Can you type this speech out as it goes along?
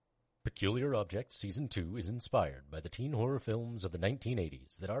Peculiar Objects Season 2 is inspired by the teen horror films of the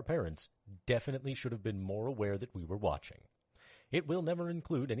 1980s that our parents definitely should have been more aware that we were watching. It will never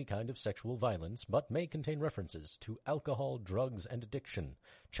include any kind of sexual violence, but may contain references to alcohol, drugs, and addiction,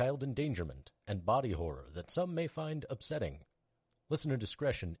 child endangerment, and body horror that some may find upsetting. Listener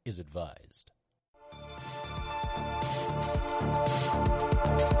discretion is advised.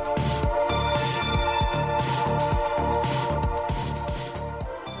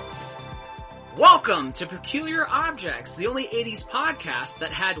 Welcome to Peculiar Objects, the only 80s podcast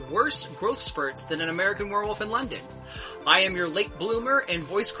that had worse growth spurts than An American Werewolf in London. I am your late bloomer and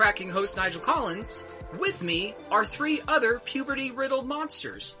voice-cracking host Nigel Collins. With me are three other puberty-riddled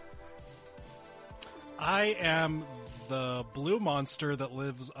monsters. I am the blue monster that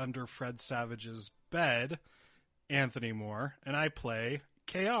lives under Fred Savage's bed, Anthony Moore, and I play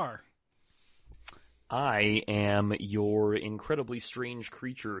KR. I am your incredibly strange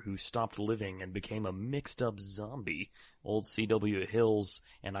creature who stopped living and became a mixed-up zombie, old C.W. Hills,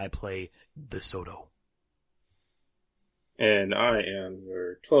 and I play the Soto. And I am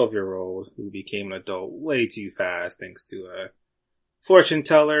your 12-year-old who became an adult way too fast thanks to a fortune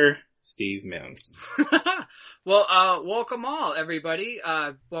teller, Steve Mims. Well, welcome all, everybody.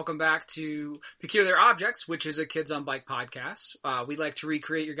 Welcome back to Peculiar Objects, which is a Kids on Bike podcast. We like to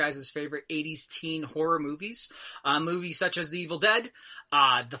recreate your guys' favorite 80s teen horror movies. Movies such as The Evil Dead,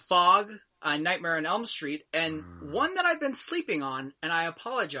 The Fog, Nightmare on Elm Street, and one that I've been sleeping on, and I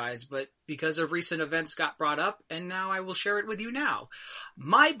apologize, but because of recent events got brought up, and now I will share it with you now.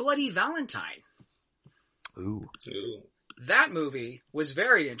 My Bloody Valentine. Ooh. That movie was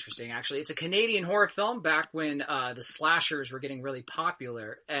very interesting, actually. It's a Canadian horror film back when the slashers were getting really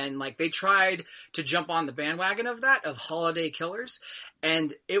popular. And, like, they tried to jump on the bandwagon of that, of holiday killers.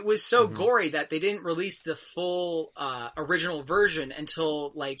 And it was so gory that they didn't release the full original version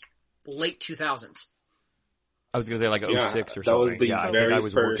until, like, late 2000s. I was going to say, like, 06 or something. That was the I very think I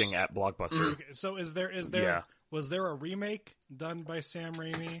was first working at Blockbuster. Okay, so was there a remake done by Sam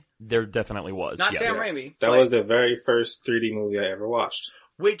Raimi? There definitely was. Not Sam Raimi. That was the very first 3D movie I ever watched.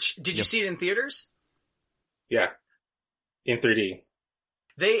 Which, did you see it in theaters? Yeah. In 3D.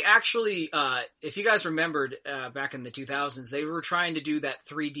 They actually, if you guys remembered back in the 2000s, they were trying to do that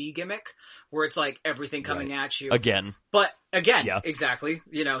 3D gimmick where it's like everything coming at you. Again. But again, exactly,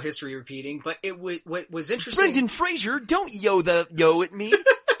 you know, history repeating. But what was interesting... Brendan Fraser, don't yo at me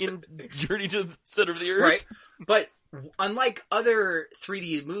in Journey to the Center of the Earth. Right. But unlike other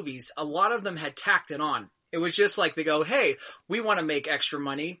 3D movies, a lot of them had tacked it on. It was just like they go, hey, we want to make extra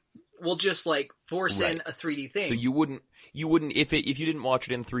money. We'll just like force in a 3D thing. So you wouldn't if you didn't watch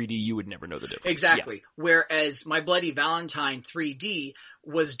it in 3D, you would never know the difference. Exactly. Yeah. Whereas My Bloody Valentine 3D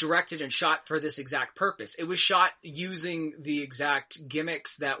was directed and shot for this exact purpose. It was shot using the exact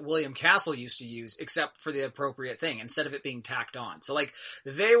gimmicks that William Castle used to use, except for the appropriate thing, instead of it being tacked on. So like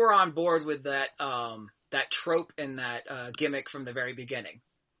they were on board with that that trope and that gimmick from the very beginning.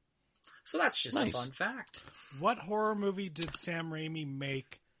 So that's just a fun fact. What horror movie did Sam Raimi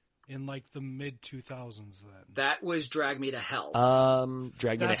make in like the mid 2000s then? That was Drag Me to Hell.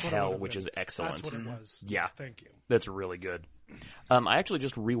 Drag Me to Hell, which is excellent. That's what it was. Yeah. Thank you. That's really good. I actually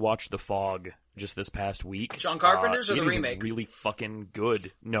just rewatched The Fog just this past week. John Carpenter's or the remake? It is really fucking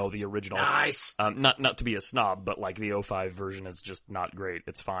good. No, the original. Nice. Not to be a snob, but like the 05 version is just not great.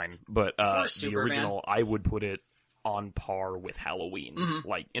 It's fine. But the original, I would put it on par with Halloween,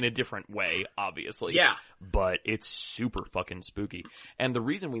 like in a different way, obviously. Yeah. But it's super fucking spooky. And the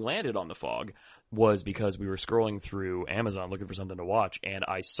reason we landed on The Fog was because we were scrolling through Amazon looking for something to watch, and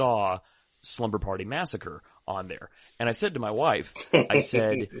I saw Slumber Party Massacre on there. And I said to my wife, I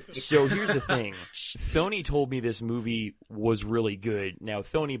said, so here's the thing. Thony told me this movie was really good. Now,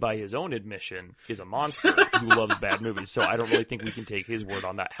 Thony, by his own admission, is a monster who loves bad movies, so I don't really think we can take his word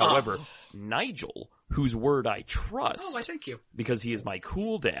on that. However, Nigel, whose word I trust, Oh, I thank you. because he is my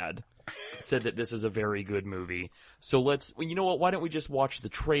cool dad, said that this is a very good movie. So you know what, why don't we just watch the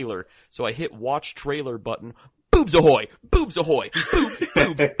trailer? So I hit watch trailer button. Boobs ahoy! Boobs ahoy!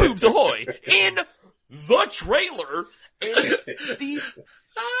 Boobs ahoy! In the trailer! And see,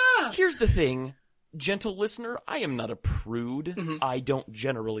 here's the thing. Gentle listener, I am not a prude. I don't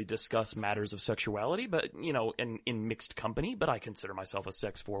generally discuss matters of sexuality, but, you know, in mixed company, but I consider myself a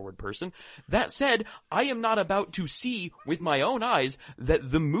sex-forward person. That said, I am not about to see with my own eyes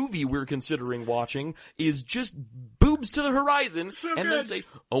that the movie we're considering watching is just boobs to the horizon then say,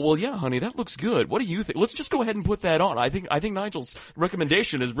 oh, well, yeah, honey, that looks good. What do you think? Let's just go ahead and put that on. I think Nigel's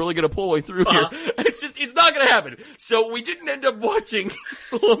recommendation is really going to pull way through here. It's not going to happen. So we didn't end up watching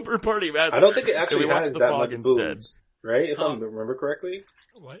Slumber Party Massacre. I don't think it actually has The that Fog much instead. boobs. right? If I remember correctly.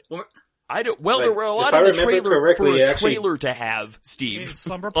 What? I don't. Well, Like, there were a lot if I in the remember trailer correctly, for it a actually- trailer to have, Steve. Hey,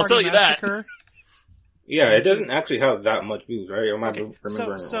 Slumber I'll Party tell you that. Massacre. Yeah, it doesn't actually have that much boobs, right? Or am I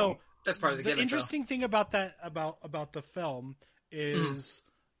remembering it So wrong? That's part of the gimmick, interesting thing about that about the film is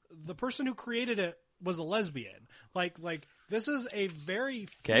the person who created it was a lesbian. Like this is a very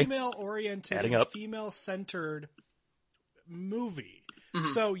Okay. female oriented, Adding up. female centered movie. Mhm.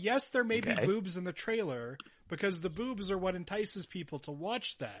 So yes, there may be Okay. boobs in the trailer because the boobs are what entices people to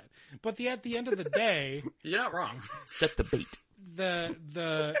watch that. But at the end of the day, You're not wrong. Set the bait,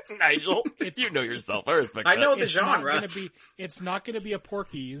 the Nigel. You know yourself. I respect I that. know the it's not genre. gonna be it's not going to be a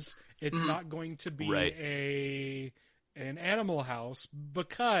Porky's. It's not going to be Right. an Animal House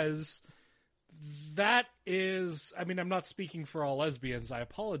because that is. I mean, I'm not speaking for all lesbians. I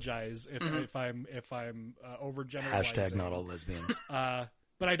apologize if I'm overgeneralizing. Hashtag not all lesbians.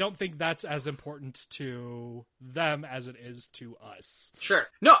 But I don't think that's as important to them as it is to us. Sure.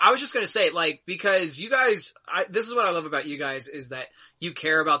 No, I was just going to say, like, because you guys, this is what I love about you guys is that you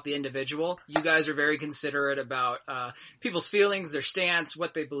care about the individual. You guys are very considerate about people's feelings, their stance,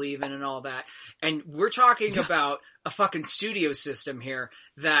 what they believe in and all that. And we're talking about a fucking studio system here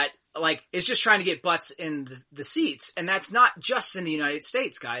that, like, is just trying to get butts in the seats. And that's not just in the United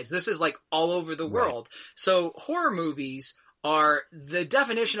States, guys. This is, like, all over the world. So horror movies are the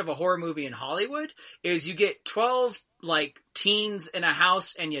definition of a horror movie in Hollywood is you get 12 like teens in a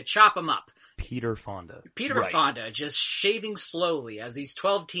house and you chop them up. Peter Fonda. Peter Fonda just shaving slowly as these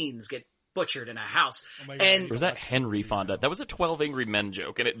 12 teens get butchered in a house. Oh my God, And- you Or was don't that watch Henry that Fonda? That was a 12 Angry Men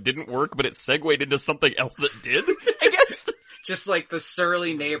joke, and it didn't work, but it segued into something else that did, I guess. Just like the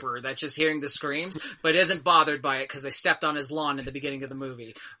surly neighbor that's just hearing the screams, but isn't bothered by it because they stepped on his lawn in the beginning of the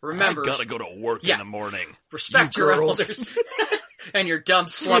movie. Remember, I gotta go to work Yeah. in the morning. respect You your girls. elders and your dumb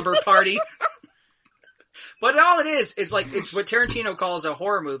slumber party. But all it is like, it's what Tarantino calls a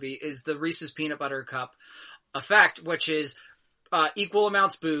horror movie is the Reese's Peanut Butter Cup effect, which is equal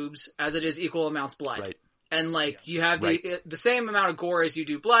amounts boobs as it is equal amounts blood. Right. And like, you have the same amount of gore as you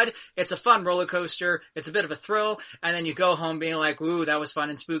do blood. It's a fun roller coaster. It's a bit of a thrill. And then you go home being like, ooh, that was fun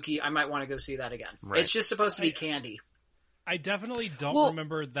and spooky. I might want to go see that again. Right. It's just supposed to be candy. I definitely don't Well-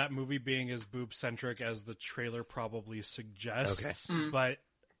 remember that movie being as boob centric as the trailer probably suggests. Okay. But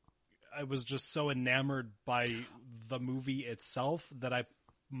I was just so enamored by the movie itself that I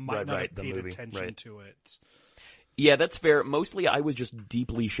might not have the paid movie, attention right. to it. Yeah, that's fair. Mostly I was just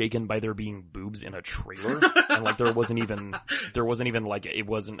deeply shaken by there being boobs in a trailer. And like there wasn't even like, it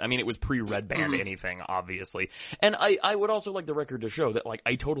wasn't, I mean, it was pre-Red Band anything, obviously. And I would also like the record to show that like,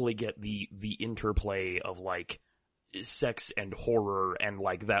 I totally get the interplay of like, sex and horror, and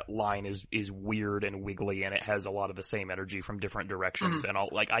like that line is weird and wiggly, and it has a lot of the same energy from different directions, and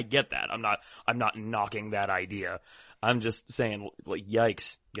I get that. I'm not knocking that idea. I'm just saying, like,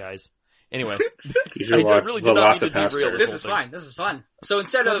 yikes, guys. Anyway, You should watch really did not mean to Velocipaster. derail This is fine. This is fun. So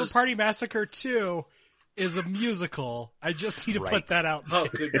instead Slumber of... Party Massacre 2 is a musical. I just need to Right. put that out there. Oh,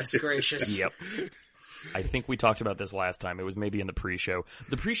 goodness gracious. Yep. I think we talked about this last time. It was maybe in the pre-show.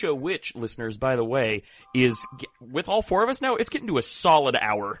 The pre-show, which, listeners, by the way, is, with all four of us now, it's getting to a solid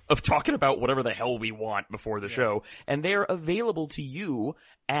hour of talking about whatever the hell we want before the show. And they're available to you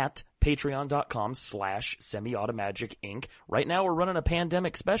at patreon.com/semiautomagic Inc. Right now we're running a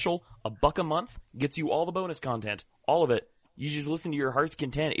pandemic special. $1 a month gets you all the bonus content. All of it. You just listen to your heart's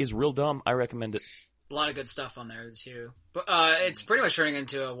content. Is real dumb. I recommend it. A lot of good stuff on there too. But it's pretty much turning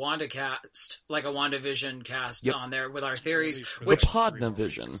into a Wanda cast, like a WandaVision cast Yep. on there with our theories, The which The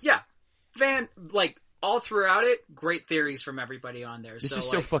Podnavision. yeah, all throughout it, great theories from everybody on there. This so is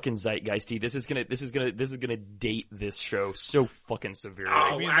so fucking zeitgeisty. This is gonna date this show so fucking severely.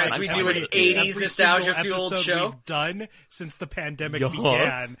 Oh, as we do an Every 80s single nostalgia-fueled episode show. we've done since the pandemic Yeah.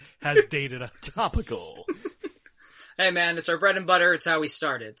 began has dated us. Topical. hey man, it's our bread and butter. It's how we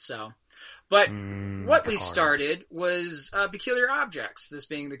started. So, but what we Carnage. started was Peculiar Objects. This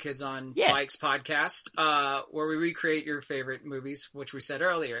being the Kids on Yeah. Bikes podcast, where we recreate your favorite movies, which we said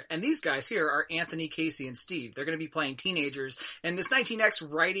earlier. And these guys here are Anthony, Casey, and Steve. They're going to be playing teenagers and this 19X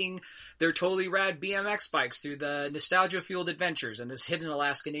riding their totally rad BMX bikes through the nostalgia-fueled adventures in this hidden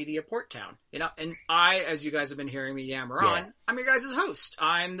Alaskan Nadia port town. You know, and I, as you guys have been hearing me yammer on, I'm your guys' host.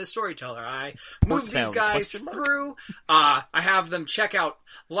 I'm the storyteller. I move these town, guys question mark? through. I have them check out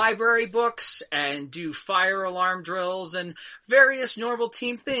library books and do fire alarm drills and various normal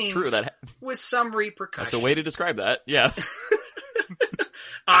team things. True, that with some repercussions. that's a way to describe that. Yeah.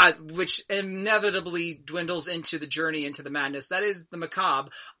 Which inevitably dwindles into the journey into the madness that is the macabre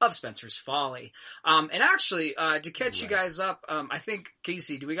of Spencer's Folly. And actually, to catch you guys up, I think,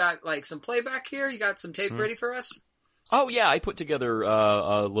 Casey, do we got like some playback here? You got some tape ready for us? Oh yeah, I put together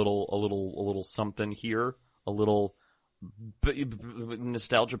a little something here, a little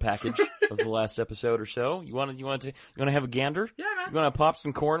nostalgia package of the last episode or so. You want to have a gander? Yeah, man. You want to pop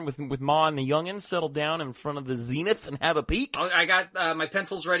some corn with Ma and the youngins, settle down in front of the Zenith and have a peek? I got my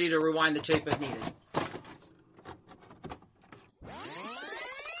pencils ready to rewind the tape if needed.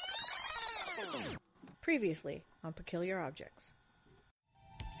 Previously on Peculiar Objects.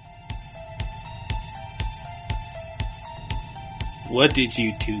 What did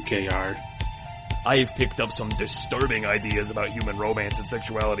you do, KR? I've picked up some disturbing ideas about human romance and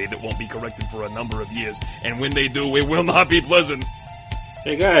sexuality that won't be corrected for a number of years, and when they do, it will not be pleasant.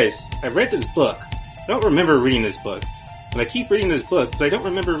 Hey guys, I read this book. I don't remember reading this book. And I keep reading this book, but I don't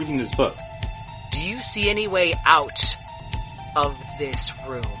remember reading this book. Do you see any way out of this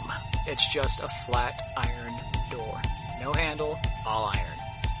room? It's just a flat iron door. No handle, all iron.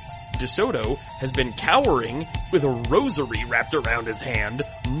 DeSoto has been cowering with a rosary wrapped around his hand,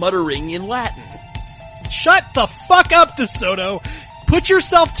 muttering in Latin. Shut the fuck up, DeSoto. Put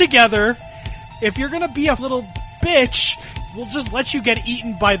yourself together. If you're gonna be a little bitch, we'll just let you get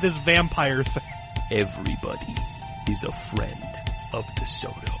eaten by this vampire thing. Everybody is a friend of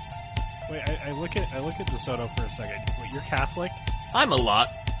DeSoto. Wait, I look at DeSoto for a second. Wait, you're Catholic? I'm a lot.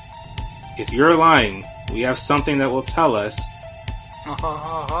 If you're lying, we have something that will tell us.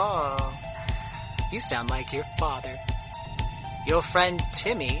 Oh, you sound like your father. Your friend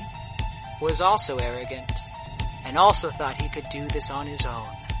Timmy was also arrogant, and also thought he could do this on his own.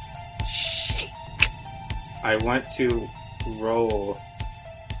 Shake. I want to roll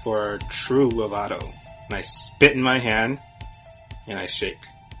for true bravado. And I spit in my hand, and I shake.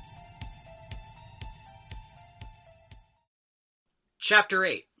 Chapter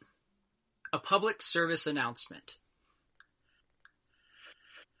 8. A public service announcement.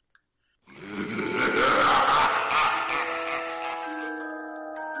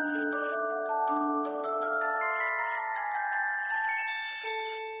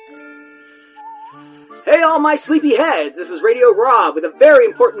 Hey all my sleepy heads, this is Radio Rob with a very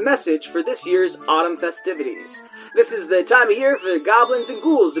important message for this year's autumn festivities. This is the time of year for goblins and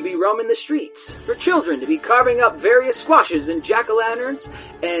ghouls to be roaming the streets, for children to be carving up various squashes and jack-o'-lanterns,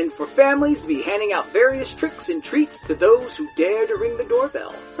 and for families to be handing out various tricks and treats to those who dare to ring the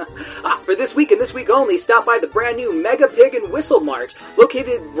doorbell. For this week and this week only, stop by the brand new Mega Pig and Whistle Mart,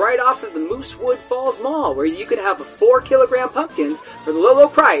 located right off of the Moosewood Falls Mall, where you can have a 4-kilogram pumpkin for the low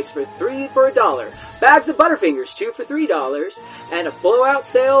price for $3 for $1. Bags of Butterfingers, 2 for $3, and a blowout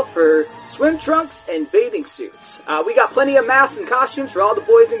sale for swim trunks and bathing suits. We got plenty of masks and costumes for all the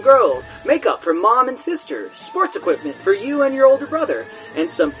boys and girls, makeup for mom and sister, sports equipment for you and your older brother,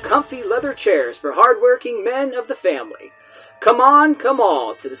 and some comfy leather chairs for hardworking men of the family. Come on, come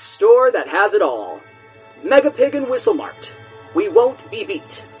all, to the store that has it all. Mega Pig and Whistle Mart. We won't be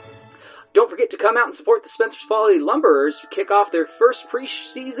beat. Don't forget to come out and support the Spencer's Folly Lumberers to kick off their first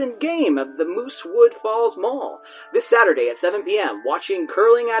pre-season game of the Moosewood Falls Mall this Saturday at 7 p.m., watching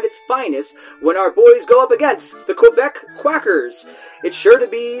curling at its finest when our boys go up against the Quebec Quackers. It's sure to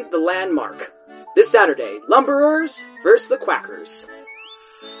be the landmark. This Saturday, Lumberers versus the Quackers.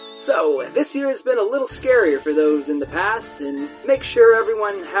 So, this year has been a little scarier for those in the past, and make sure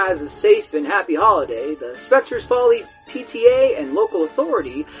everyone has a safe and happy holiday. The Spencer's Folly PTA and local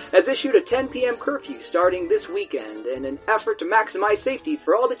authority has issued a 10 p.m. curfew starting this weekend in an effort to maximize safety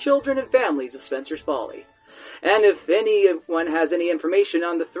for all the children and families of Spencer's Folly. And if anyone has any information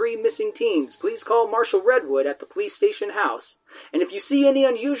on the 3 missing teens, please call Marshal Redwood at the police station house. And if you see any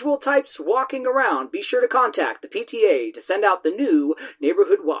unusual types walking around, be sure to contact the PTA to send out the new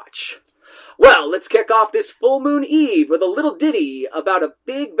Neighborhood Watch. Well, let's kick off this full moon eve with a little ditty about a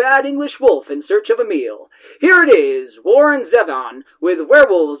big bad English wolf in search of a meal. Here it is, Warren Zevon with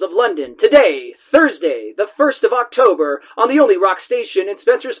Werewolves of London, today, Thursday, the 1st of October, on the only rock station in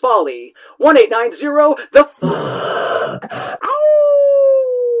Spencer's Folly, 1890 The Fuck. Ow!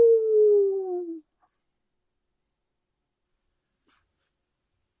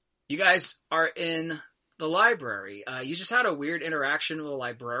 You guys are in the library. You just had a weird interaction with a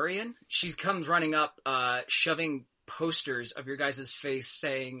librarian. She comes running up, shoving posters of your guys' face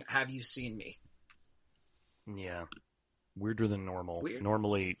saying, "Have you seen me?" Yeah. Weirder than normal. Weird.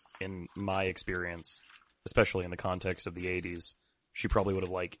 Normally, in my experience, especially in the context of the 80s, she probably would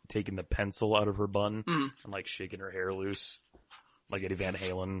have, taken the pencil out of her bun and, shaken her hair loose. Like Eddie Van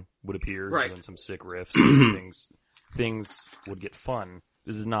Halen would appear, Right. doing some sick riffs. And things would get fun.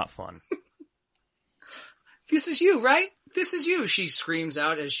 This is not fun. "This is you, right? This is you," she screams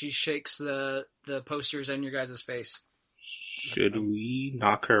out as she shakes the posters in your guys' face. Should we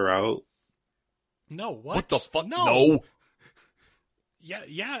knock her out? No, what? What the fuck? No. Yeah,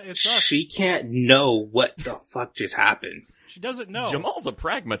 it's us. She can't know what the fuck just happened. She doesn't know. Jamal's a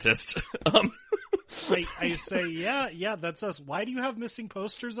pragmatist. I say, yeah, that's us. Why do you have missing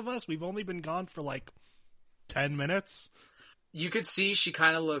posters of us? We've only been gone for like 10 minutes. You could see she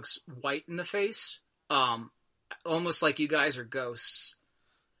kind of looks white in the face. Almost like you guys are ghosts.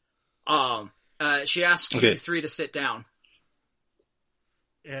 She asked you three to sit down.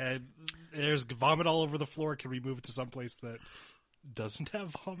 There's vomit all over the floor. Can we move to someplace that doesn't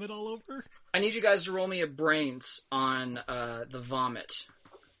have vomit all over? I need you guys to roll me a brains on the vomit.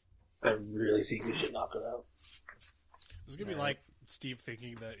 I really think we should knock her out. It's gonna be like Steve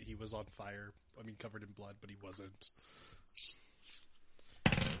thinking that he was on fire. I mean, covered in blood, but he wasn't.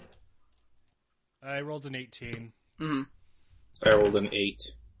 I rolled an 18. Mm-hmm. I rolled an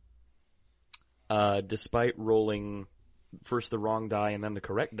 8. Despite rolling first the wrong die and then the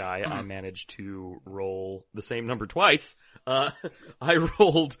correct die, I managed to roll the same number twice. I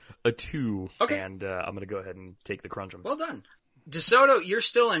rolled a 2. Okay. And I'm going to go ahead and take the crunchums. Well done. DeSoto, you're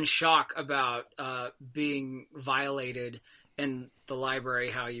still in shock about being violated in the library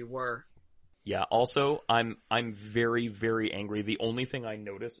how you were. Yeah, also, I'm very, very angry. The only thing I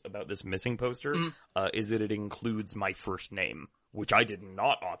notice about this missing poster is that it includes my first name, which I did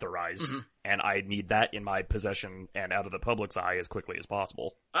not authorize, and I need that in my possession and out of the public's eye as quickly as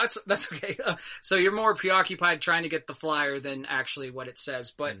possible. That's okay. So you're more preoccupied trying to get the flyer than actually what it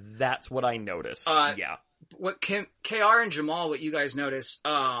says, but... That's what I notice, yeah. What KR and Jamal, what you guys notice,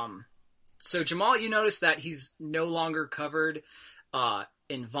 so Jamal, you notice that he's no longer covered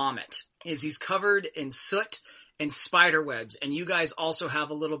in vomit. He's covered in soot and spider webs, and you guys also have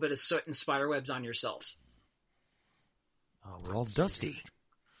a little bit of soot and spider webs on yourselves. Oh, we're all dusty.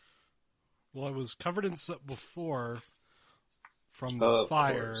 Well, I was covered in soot before from the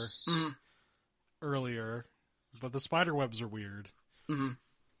fire earlier, but the spider webs are weird. Mm-hmm.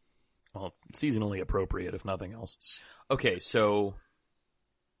 Well, seasonally appropriate, if nothing else. Okay, so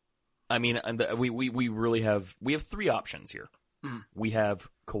I mean, we really have 3 options here. We have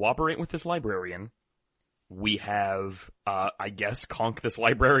cooperate with this librarian. We have, I guess, conk this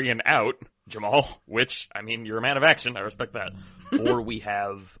librarian out, Jamal, which, I mean, you're a man of action. I respect that. Or we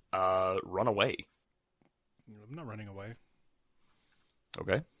have, run away. I'm not running away.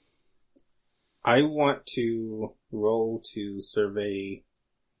 Okay. I want to roll to survey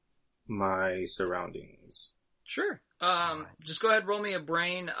my surroundings. Sure. Just go ahead and roll me a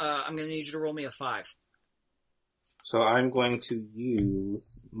brain. I'm going to need you to roll me a 5. So I'm going to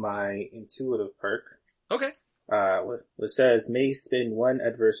use my intuitive perk. Okay. Which says, may spend 1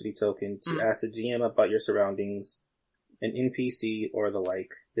 adversity token to ask the GM about your surroundings, an NPC, or the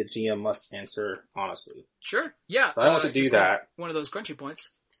like. The GM must answer honestly. Sure. Yeah. So I want to do that. One of those crunchy points.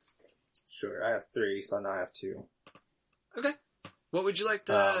 Sure. I have 3, so now I have 2. Okay. What would you like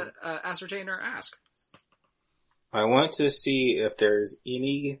to ascertain or ask? I want to see if there's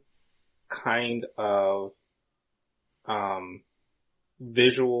any kind of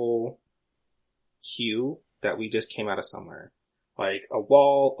visual cue that we just came out of somewhere. Like a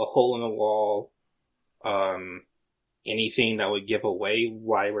wall, a hole in the wall, anything that would give away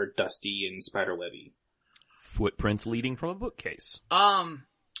why we're dusty and spiderwebby. Footprints leading from a bookcase.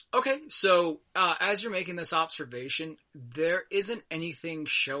 Okay, so as you're making this observation, there isn't anything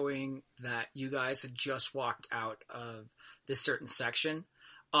showing that you guys had just walked out of this certain section.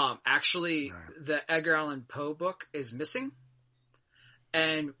 Actually, the Edgar Allan Poe book is missing.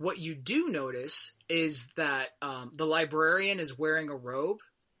 And what you do notice is that the librarian is wearing a robe,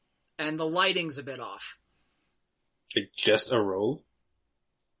 and the lighting's a bit off. Like just a robe?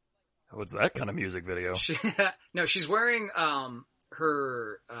 What's that kind of music video? No, she's wearing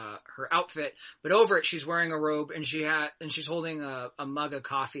her outfit, but over it she's wearing a robe, and she's holding a mug of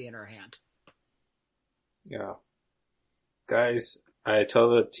coffee in her hand. Yeah. Guys, I tell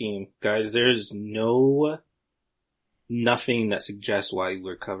the team, guys, there's nothing that suggests why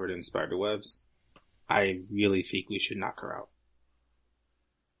we're covered in spider webs. I really think we should knock her out.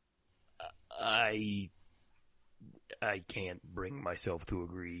 I can't bring myself to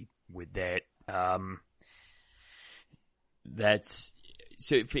agree with that. That's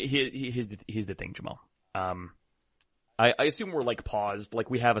so. Here's the thing, Jamal. I assume we're like paused, like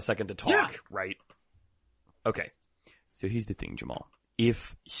we have a second to talk, right? Okay. So here's the thing, Jamal.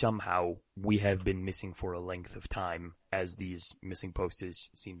 If somehow we have been missing for a length of time, as these missing posters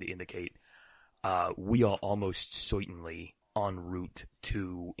seem to indicate, we are almost certainly en route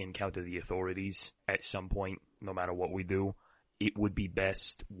to encounter the authorities at some point, no matter what we do. It would be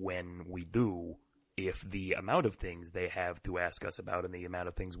best when we do if the amount of things they have to ask us about and the amount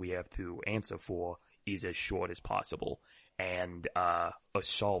of things we have to answer for is as short as possible. And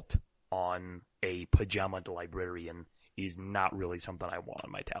assault on a pajama librarian is not really something I want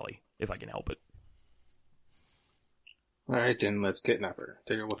on my tally, if I can help it. Alright, then let's kidnap her.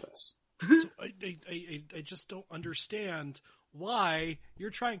 Take her with us. So I just don't understand why you're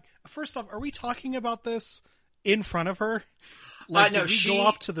trying. First off, are we talking about this in front of her? Like, no, did we go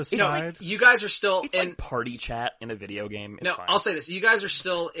off to the side? You guys are still It's in like party chat in a video game. It's No, fine. I'll say this. You guys are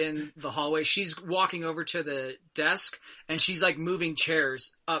still in the hallway. She's walking over to the desk, and she's, like, moving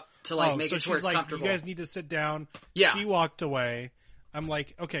chairs up to, like, make so it to where she's it's like, comfortable. you guys need to sit down. Yeah. She walked away. I'm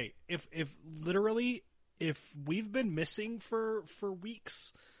like, okay, if literally, if we've been missing for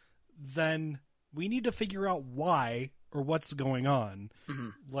weeks, then we need to figure out why or what's going on. Mm-hmm.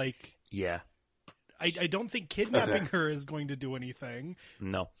 Like, Yeah. I don't think kidnapping her is going to do anything.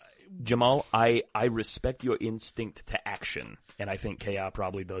 No. Jamal, I respect your instinct to action, and I think KR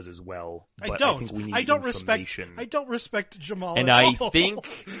probably does as well. But I think we need information. I don't respect Jamal And at I all. think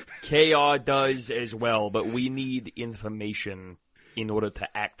KR does as well, but we need information in order to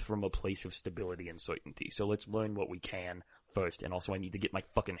act from a place of stability and certainty. So let's learn what we can first, and also I need to get my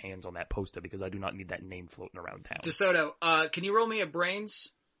fucking hands on that poster because I do not need that name floating around town. DeSoto, can you roll me a brains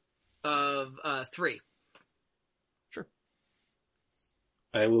of 3? Sure.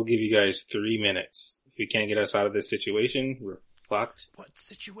 I will give you guys 3 minutes. If you can't get us out of this situation, we're fucked. What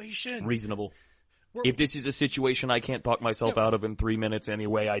situation? Reasonable. We're- If this is a situation I can't talk myself out of in 3 minutes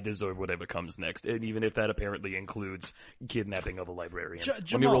anyway, I deserve whatever comes next. And even if that apparently includes kidnapping of a librarian.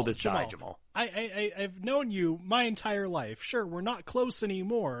 Let me roll this die, Jamal. I've known you my entire life. Sure, we're not close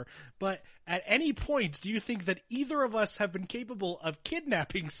anymore, but at any point, do you think that either of us have been capable of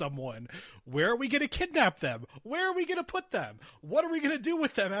kidnapping someone? Where are we going to kidnap them? Where are we going to put them? What are we going to do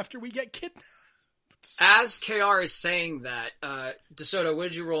with them after we get kidnapped? As KR is saying that, DeSoto, what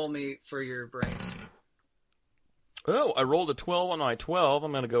did you roll me for your brains? Oh, I rolled a 12 on my 12.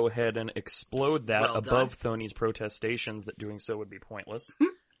 I'm going to go ahead and explode that Well above Thony's protestations that doing so would be pointless.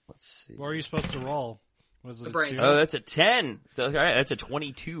 Let's see. What are you supposed to roll? Was it The a brains. 2? Oh, that's a 10. So, all right, that's a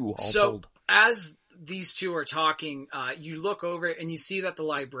 22 all So, told. as these two are talking, you look over and you see that the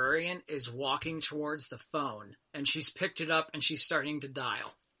librarian is walking towards the phone, and she's picked it up and she's starting to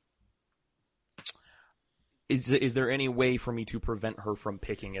dial. Is there any way for me to prevent her from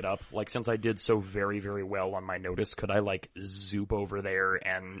picking it up? Like, since I did so very, very well on my notice, could I, like, zoop over there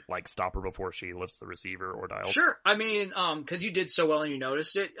and, like, stop her before she lifts the receiver or dials? Sure. I mean, cause you did so well and you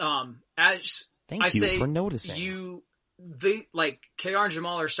noticed it, as Thank I you say, for noticing. KR and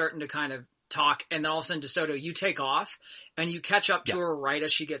Jamal are starting to kind of talk, and then all of a sudden, DeSoto, you take off, and you catch up to her right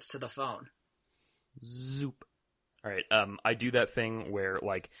as she gets to the phone. Zoop. Alright, I do that thing where,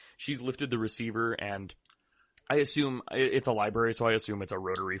 like, she's lifted the receiver and I assume it's a library, so I assume it's a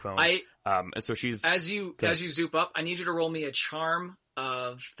rotary phone. So she's As you zoop up, I need you to roll me a charm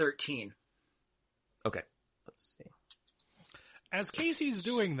of 13. okay. Let's see. As Casey's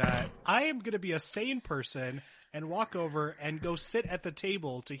doing that, I am going to be a sane person and walk over and go sit at the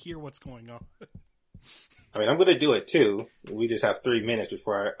table to hear what's going on. I mean, I'm going to do it too. We just have 3 minutes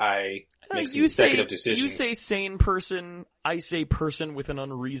before I make some executive decisions. You say sane person, I say person with an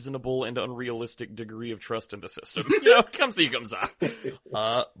unreasonable and unrealistic degree of trust in the system. You know, come see, comes on.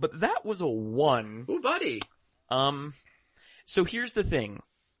 But that was a 1. Ooh, buddy. So here's the thing.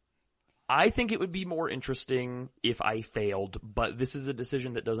 I think it would be more interesting if I failed, but this is a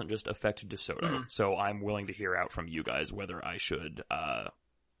decision that doesn't just affect DeSoto. Mm-hmm. So I'm willing to hear out from you guys whether I should, well,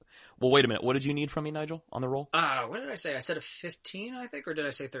 wait a minute. What did you need from me, Nigel, on the roll? What did I say? I said a 15, I think, or did I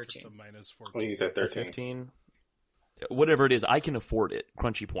say 13? So minus 14. Well, you said 13. 15? Whatever it is, I can afford it,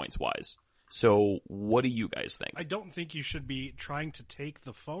 crunchy points wise. So what do you guys think? I don't think you should be trying to take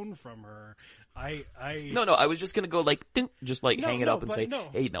the phone from her. No, I was just gonna go like, ding, just like No, hang it no, up and but say, no.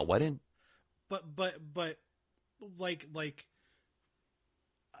 hey, no, what in? But like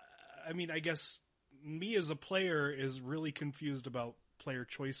I mean, I guess me as a player is really confused about player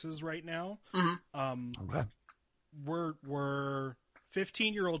choices right now. Mm-hmm. Okay. We're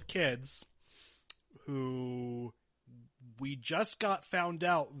 15-year-old kids who we just got found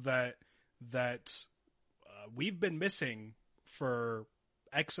out that we've been missing for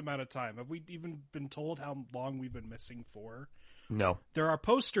X amount of time. Have we even been told how long we've been missing for? No. There are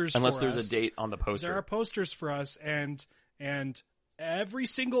posters Unless for there's us. a date on the poster. There are posters for us, and every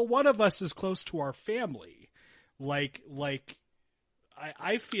single one of us is close to our family. I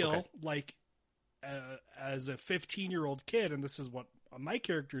feel Okay. like as a 15-year-old kid, and this is what my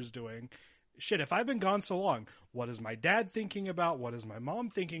character is doing, shit, if I've been gone so long, what is my dad thinking about? What is my mom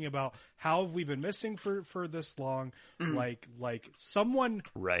thinking about? How have we been missing for this long? Like someone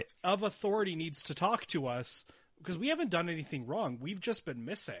of authority needs to talk to us because we haven't done anything wrong. We've just been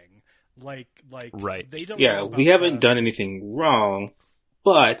missing. They don't. Yeah, we haven't done anything wrong,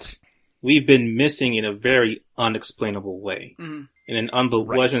 but we've been missing in a very unexplainable way. In an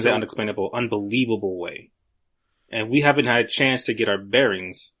unbelievable way. And we haven't had a chance to get our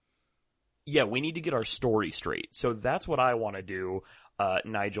bearings. Yeah, we need to get our story straight. So that's what I want to do,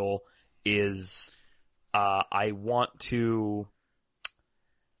 Nigel, is I want to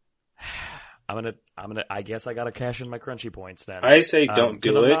I guess I gotta cash in my crunchy points then. I say don't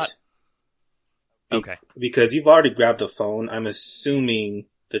do it. Okay. Because you've already grabbed the phone. I'm assuming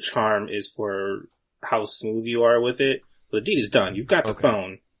the charm is for how smooth you are with it. The deed is done. You've got the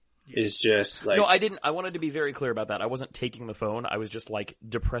phone. It's just like... No, I didn't. I wanted to be very clear about that. I wasn't taking the phone. I was just like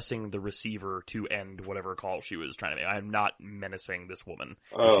depressing the receiver to end whatever call she was trying to make. I'm not menacing this woman.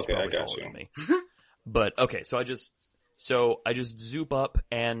 Oh, okay, I got you. Me. But okay, so I just zoop up,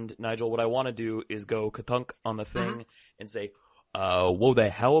 and Nigel, what I want to do is go kathunk on the thing and say, well,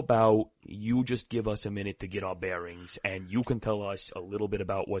 how about you just give us a minute to get our bearings, and you can tell us a little bit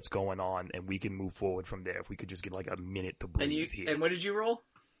about what's going on, and we can move forward from there. If we could just get like a minute to breathe here. And what did you roll?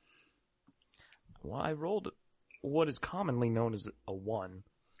 Well, I rolled what is commonly known as a 1.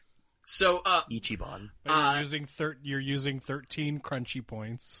 So, Ichiban. You're using 13 crunchy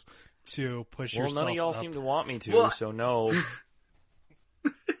points to push yourself Well, none of y'all up. seem to want me to, so no.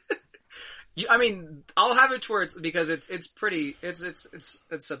 I mean, I'll have it towards because it's pretty it's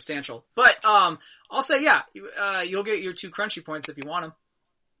substantial. But I'll say you'll get your 2 crunchy points if you want them.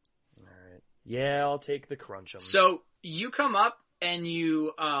 All right. Yeah, I'll take the crunch 'em. So you come up and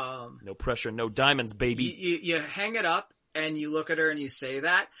you no pressure, no diamonds, baby. You hang it up and you look at her and you say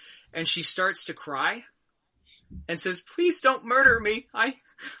that, and she starts to cry and says, "Please don't murder me. I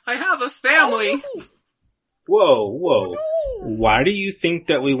have a family." Oh, whoa. Why do you think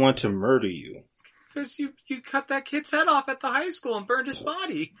that we want to murder you? Because you cut that kid's head off at the high school and burned his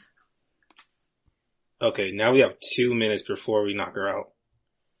body. Okay, now we have 2 minutes before we knock her out.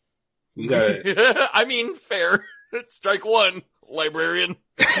 We gotta... I mean, fair. Strike 1, librarian.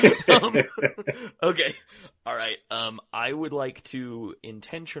 Okay. Alright, I would like to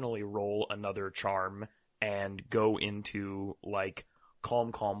intentionally roll another charm and go into, like,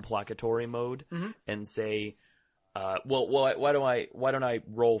 calm placatory mode and say, why don't I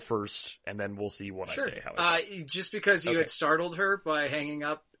roll first and then we'll see what I say. How I say. Just because you had startled her by hanging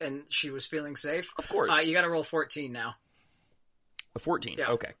up and she was feeling safe. Of course. You gotta roll 14 now. A 14?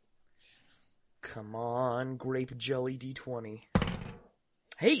 Yeah. Okay. Come on, grape jelly D20.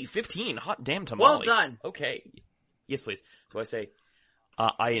 Hey, 15! Hot damn tamale. Well done. Okay. Yes, please. So I say,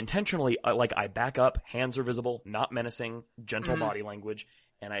 I intentionally, I back up, hands are visible, not menacing, gentle body language,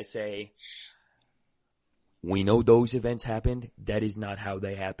 and I say, we know those events happened. That is not how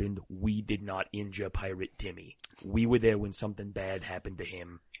they happened. We did not injure Pirate Timmy. We were there when something bad happened to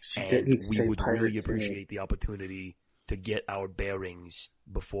him, and we would really appreciate the opportunity to get our bearings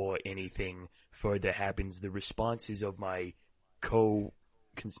before anything further happens. The responses of my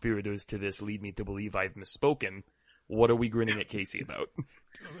co-conspirators to this lead me to believe I've misspoken. What are we grinning at Casey about?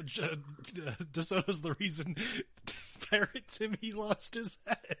 DeSoto's the reason Pirate Timmy lost his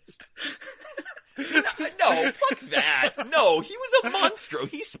head. No, fuck that. No, he was a monstro.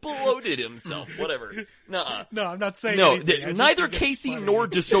 He exploded himself. Whatever. Nuh-uh. No, I'm not saying No, anything. neither Casey nor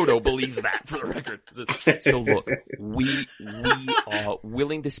DeSoto believes that, for the record. So look, we are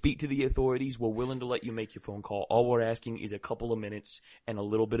willing to speak to the authorities. We're willing to let you make your phone call. All we're asking is a couple of minutes and a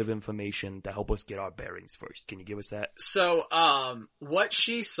little bit of information to help us get our bearings first. Can you give us that? So, what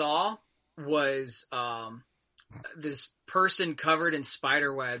she saw was, this person covered in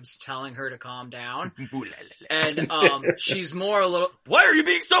spider webs telling her to calm down. And, she's more a little... Why are you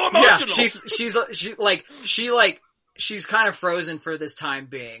being so emotional? Yeah, she's kind of frozen for this time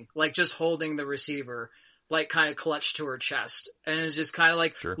being. Like, just holding the receiver, like, kind of clutched to her chest. And it's just kind of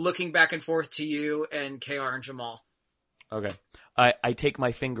like looking back and forth to you and KR and Jamal. Okay. I take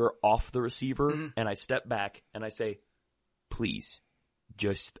my finger off the receiver and I step back and I say, please,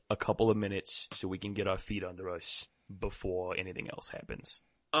 just a couple of minutes so we can get our feet under us before anything else happens.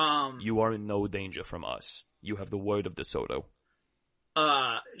 You are in no danger from us. You have the word of DeSoto.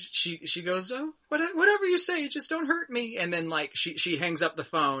 She goes, "Oh, whatever you say, just don't hurt me." And then, like, she hangs up the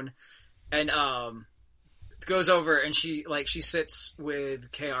phone and, goes over and she sits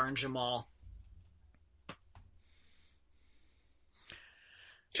with KR and Jamal.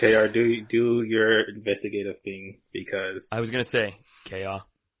 KR, do your investigative thing, because... I was gonna say, KR,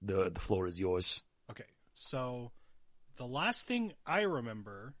 The floor is yours. Okay, so the last thing I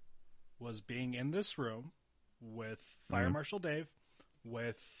remember was being in this room with Fire Marshal Dave,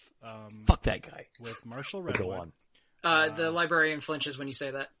 with Fuck that guy. with Marshall Redwood. Go on. The librarian flinches when you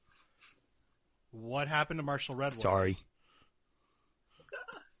say that. What happened to Marshall Redwood? Sorry.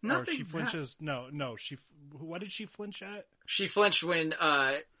 Or Nothing. she flinches. No. She. What did she flinch at? She flinched when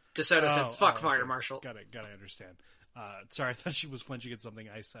DeSoto said, "Fuck Fire okay. Marshal." Got it. Understand. Sorry, I thought she was flinching at something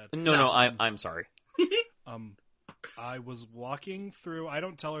I said. No, I'm sorry. I was walking through. I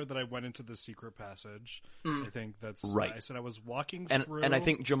don't tell her that I went into the secret passage. I think that's Right. I said I was walking And through. I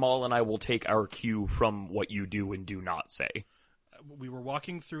think Jamal and I will take our cue from what you do and do not say. we were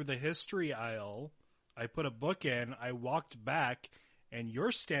walking through the history aisle. I put a book in. I walked back, and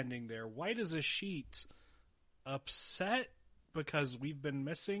you're standing there, white as a sheet, upset because we've been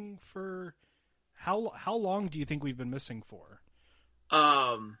missing for how long do you think we've been missing for?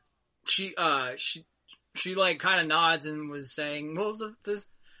 She like kind of nods and was saying, "Well,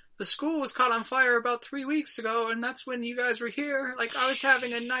 the school was caught on fire about 3 weeks ago, and that's when you guys were here. Like, I was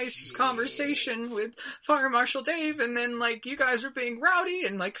having a nice conversation with Fire Marshal Dave, and then, like, you guys were being rowdy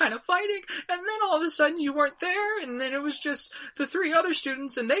and, like, kind of fighting, and then all of a sudden you weren't there, and then it was just the 3 other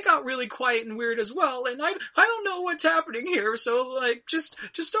students, and they got really quiet and weird as well, and I don't know what's happening here, so, like, just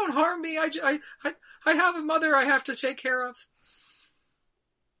don't harm me. I have a mother I have to take care of."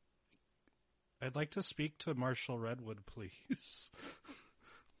 I'd like to speak to Marshall Redwood, please.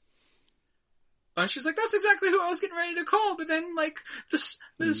 And she's like, "That's exactly who I was getting ready to call," but then, like, the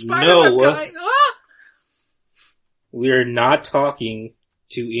spiderweb guy... Ah! We're not talking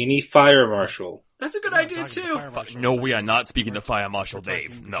to any fire marshal. That's a good We're not idea, talking to too. Fire Marshal. No, we are not speaking to Fire Marshal We're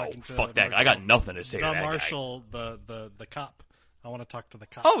Dave. talking- No, talking to fuck that. Marshal- I got nothing to say to The that Marshal, the cop. I want to talk to the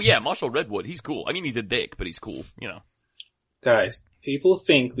cop. guy. Oh yeah, Marshal Redwood. He's cool. I mean, he's a dick, but he's cool. You know. Guys, people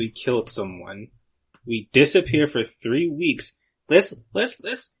think we killed someone. We disappear for 3 weeks. Let's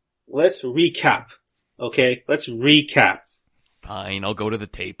recap. Okay? Let's recap. Fine, I'll go to the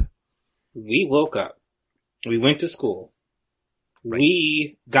tape. We woke up. We went to school. Right.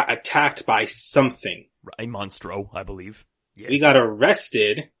 We got attacked by something. A monstro, I believe. Yeah. We got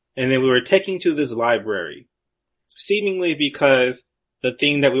arrested, and then we were taken to this library. Seemingly because the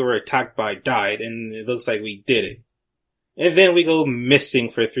thing that we were attacked by died, and it looks like we did it. And then we go missing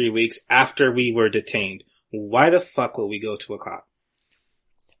for 3 weeks after we were detained. Why the fuck will we go to a cop?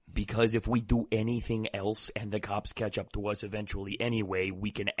 Because if we do anything else and the cops catch up to us eventually anyway, we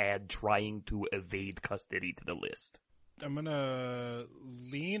can add trying to evade custody to the list. I'm gonna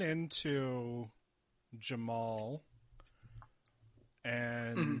lean into Jamal,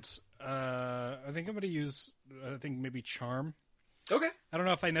 and I think I'm gonna use maybe charm. Okay. I don't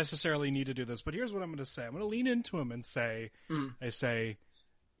know if I necessarily need to do this, but here's what I'm gonna say. I'm gonna lean into him and say, I say,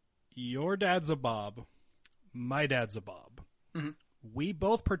 your dad's a Bob, my dad's a Bob. We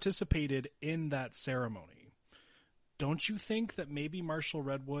both participated in that ceremony. Don't you think that maybe Marshall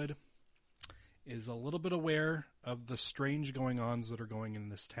Redwood is a little bit aware of the strange going-ons that are going in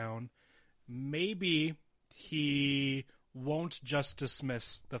this town? Maybe he won't just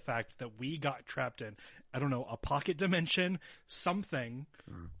dismiss the fact that we got trapped in, I don't know, a pocket dimension, something,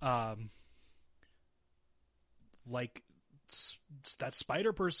 like that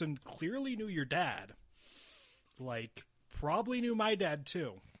spider person clearly knew your dad. Like, probably knew my dad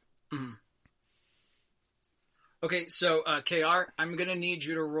too. Okay, so, KR, I'm gonna need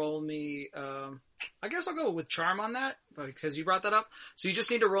you to roll me, I guess I'll go with charm on that, because you brought that up. So you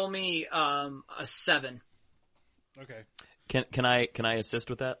just need to roll me, a 7. Okay. Can I assist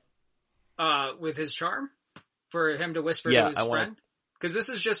with that? With his charm? For him to whisper Yeah, to his I wanna- friend? Because this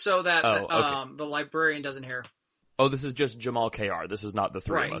is just so that, okay. the librarian doesn't hear. Oh, this is just Jamal KR. This is not the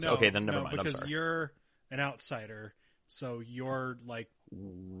three Right, of us. No, Okay, then never no, mind. I'm because sorry. you're an outsider, so your like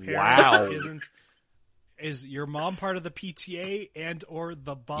Wow. parent is your mom part of the PTA and or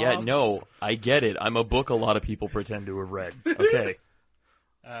the Bobs? Yeah, no, I get it. I'm a book a lot of people pretend to have read. Okay.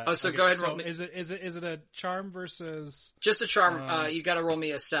 So go ahead and so roll me. Is it a charm versus? Just a charm, you gotta roll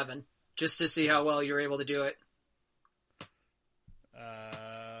me a 7, just to see how well you're able to do it.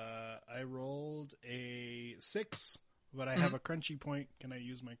 I rolled a 6, but I have a crunchy point. Can I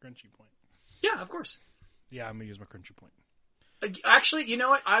use my crunchy point? Yeah, of course. Yeah, I'm gonna use my crunchy point. Actually, you know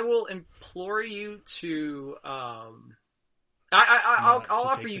what? I will implore you to. I'll to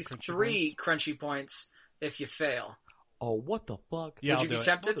offer take you the crunchy 3 crunchy points if you fail. Oh, what the fuck? Yeah, Would I'll you be do it.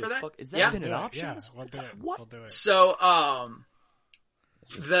 tempted for that? Fuck, is that Yeah? even an Do it. option? Yeah, I'll do it. What? I'll do it. So,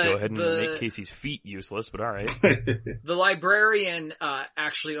 Go ahead and make Casey's feet useless, but all right. the librarian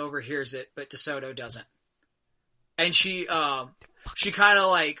actually overhears it, but DeSoto doesn't. and she kind of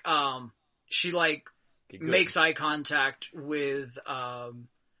like she like Okay, good. makes eye contact with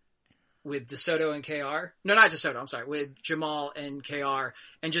DeSoto and KR. No, not DeSoto. I'm sorry, with Jamal and KR,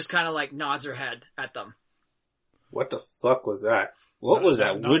 and just kind of like nods her head at them. What the fuck was that? What was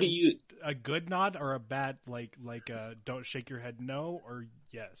that? What do you... A good nod or a bad, like don't shake your head no or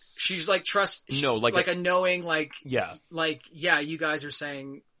yes? She's like No, like a knowing, like Yeah. like yeah, you guys are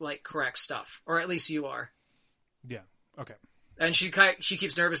saying like correct stuff, or at least you are. Yeah. Okay. And she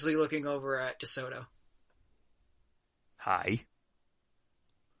keeps nervously looking over at DeSoto. Hi.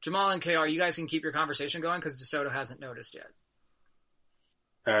 Jamal and KR, you guys can keep your conversation going because DeSoto hasn't noticed yet.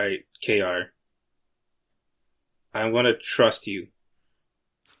 Alright, KR. I'm gonna trust you.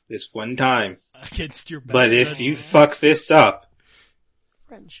 This one time. Against your better But if judgment. you fuck this up,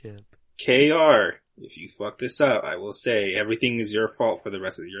 Friendship. KR, if you fuck this up, I will say everything is your fault for the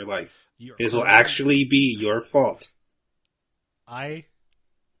rest of your life. You're This will correct. actually be your fault. I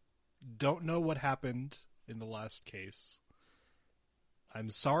don't know what happened in the last case. I'm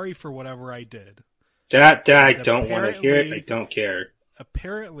sorry for whatever I did. That I don't want to hear it. I Apparently- don't care.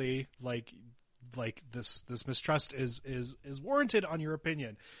 Apparently, like this mistrust is warranted on your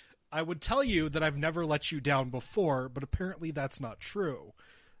opinion. I would tell you that I've never let you down before, but apparently that's not true.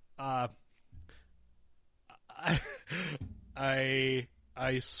 I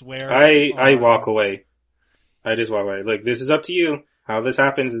swear. I walk away. I just walk away. Look, this is up to you. How this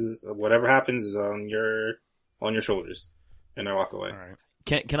happens is whatever happens is on your shoulders. And I walk away. All right.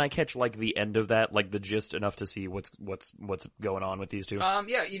 Can I catch like the end of that, like the gist enough to see what's going on with these two?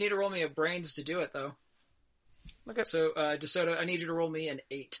 Yeah, you need to roll me a brains to do it though. Okay. So, DeSoto, I need you to roll me an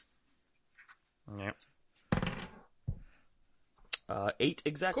 8. Yeah. 8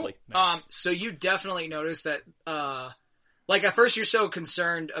 exactly. Nice. So you definitely notice that, like at first you're so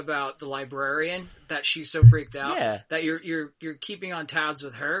concerned about the librarian that she's so freaked out Yeah. that you're keeping on tabs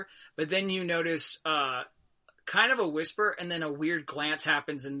with her, but then you notice, kind of a whisper and then a weird glance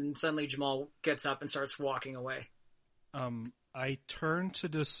happens and then suddenly Jamal gets up and starts walking away. I turn to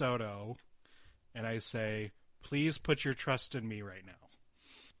DeSoto and I say, please put your trust in me right now.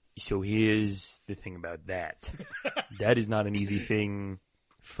 So here's the thing about that. That is not an easy thing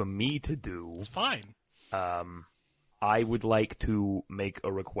for me to do. It's fine. I would like to make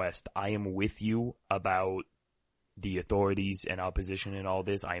a request. I am with you about the authorities and our position and all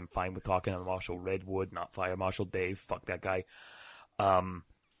this. I am fine with talking to Marshal Redwood, not Fire Marshal Dave. Fuck that guy.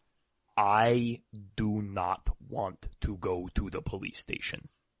 I do not want to go to the police station.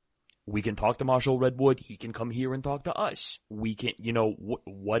 We can talk to Marshal Redwood. He can come here and talk to us. We can,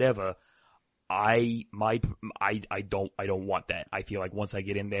 whatever. I don't want that. I feel like once I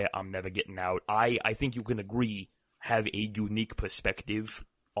get in there, I'm never getting out. I think you can agree, have a unique perspective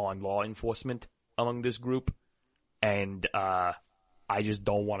on law enforcement among this group. And, I just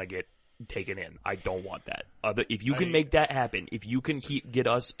don't want to get taken in. I don't want that. If you can make that happen, if you can get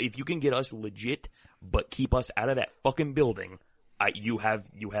us legit, but keep us out of that fucking building, you have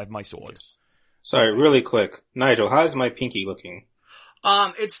my sword. Sorry, really quick. Nigel, how's my pinky looking?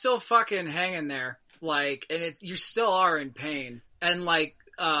 It's still fucking hanging there. Like, and you still are in pain. And like,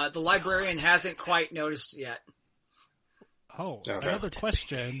 the librarian hasn't quite noticed yet. Oh, Okay. another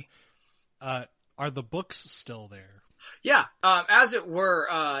question. Are the books still there? Yeah, as it were,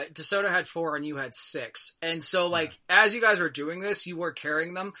 DeSoto had 4 and you had 6. And so, like, as you guys were doing this, you were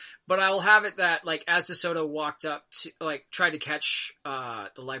carrying them. But I will have it that, like, as DeSoto walked up to, like, tried to catch, the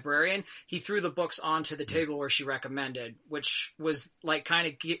librarian, he threw the books onto the table where she recommended, which was, like, kind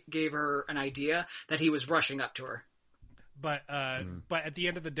of gave her an idea that he was rushing up to her. But at the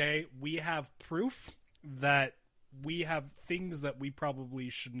end of the day, we have proof that we have things that we probably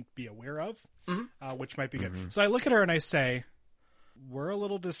shouldn't be aware of, which might be good. So I look at her and I say, we're a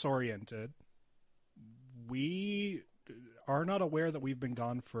little disoriented. We are not aware that we've been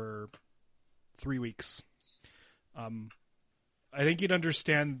gone for 3 weeks. I think you'd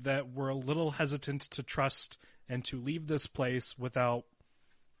understand that we're a little hesitant to trust and to leave this place without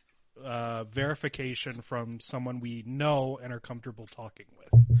verification from someone we know and are comfortable talking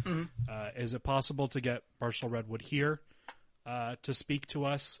with. Is it possible to get Marshal Redwood here to speak to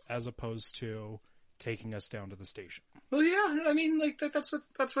us as opposed to taking us down to the station? Well, yeah, I mean, like, that's what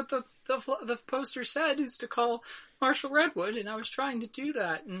the poster said, is to call Marshal Redwood, and I was trying to do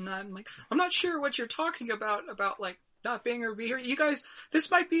that, and I'm like, I'm not sure what you're talking about, like, not being able to be here. You guys, this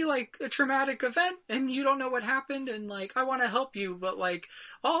might be, like, a traumatic event, and you don't know what happened, and, like, I want to help you, but, like,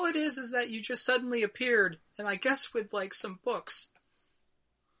 all it is that you just suddenly appeared, and I guess with, like, some books.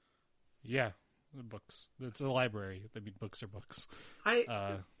 Yeah, the books. It's a library. I mean, books are books.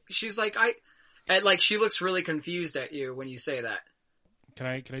 She's like, And, like, she looks really confused at you when you say that. Can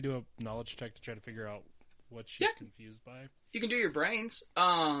I do a knowledge check to try to figure out what she's confused by? You can do your brains.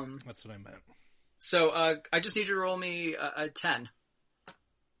 That's what I meant. So, I just need you to roll me a 10.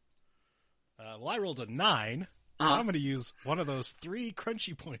 Well, I rolled a 9, so I'm going to use one of those 3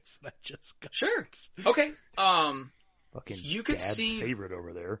 crunchy points that I just got. Sure. Okay. Fucking you could dad's see favorite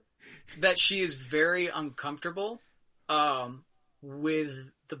over there. that she is very uncomfortable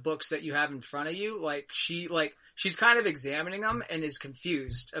with the books that you have in front of you. She's kind of examining them and is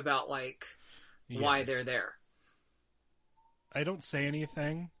confused about why they're there. I don't say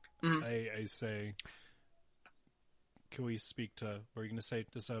anything. Mhm. I say, can we speak to, what are you going to say,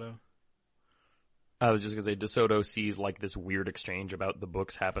 DeSoto? I was just gonna say, DeSoto sees like this weird exchange about the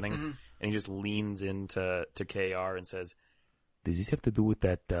books happening, and he just leans into KR and says, "Does this have to do with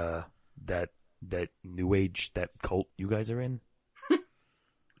that new age, that cult you guys are in?"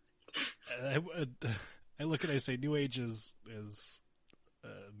 I look and I say, New Age is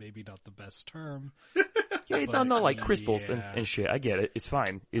maybe not the best term. Yeah, but, no, like crystals and shit. I get it. It's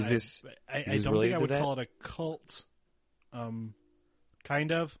fine. I don't think I would call it a cult.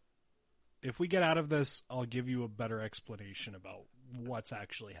 Kind of. If we get out of this, I'll give you a better explanation about what's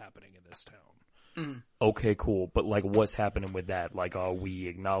actually happening in this town. Okay, cool. But like, what's happening with that? Like, are we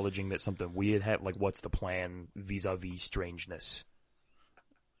acknowledging that something weird happened? Like, what's the plan vis-a-vis strangeness?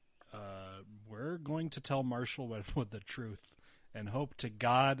 We're going to tell Marshall Redwood the truth and hope to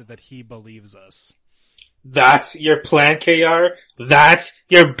God that he believes us. That's your plan, KR? That's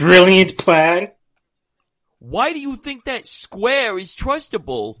your brilliant plan? Why do you think that Square is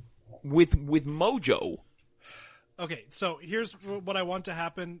trustable with Mojo? Okay, so here's what I want to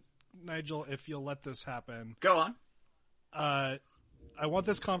happen, Nigel, if you'll let this happen. Go on. I want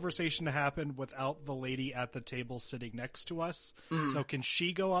this conversation to happen without the lady at the table sitting next to us. So can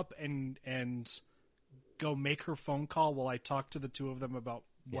she go up and go make her phone call while I talk to the two of them about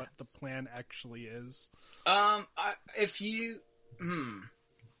what the plan actually is? If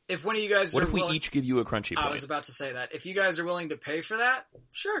one of you guys what are if we willing, each give you a crunchy point? I was about to say that. If you guys are willing to pay for that,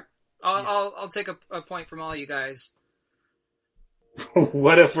 sure. I'll take a point from all you guys.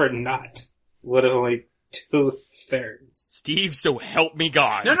 What if we're not? What if only 2/3? Steve, so help me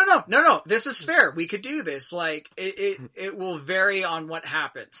God. No. This is fair. We could do this. Like, it will vary on what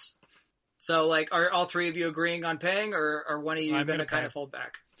happens. So, like, are all 3 of you agreeing on paying, or are one of you going to kind of hold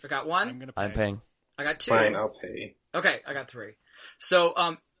back? I got 1. I'm paying. I got 2. Fine, I'll pay. Okay, I got 3.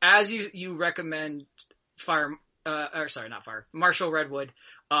 So, as you recommend Marshall Redwood,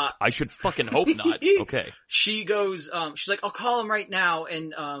 I should fucking hope not. Okay. She goes, she's like, I'll call him right now,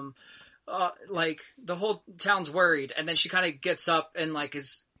 and, like, the whole town's worried, and then she kind of gets up and, like,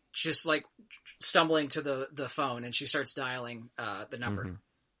 is just, like, stumbling to the phone, and she starts dialing, the number. Mm-hmm.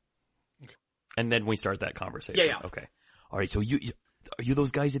 And then we start that conversation. Yeah. Okay. Alright, so are you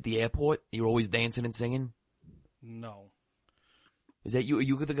those guys at the airport? You're always dancing and singing? No. Is that you? Are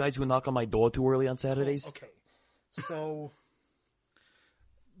you the guys who knock on my door too early on Saturdays? Okay. So,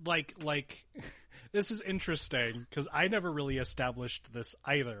 like, this is interesting, because I never really established this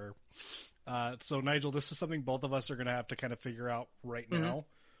either. So, Nigel, this is something both of us are going to have to kind of figure out right now.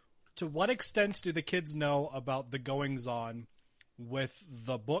 To what extent do the kids know about the goings-on with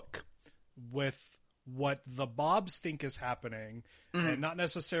the book, with what the Bobs think is happening, and not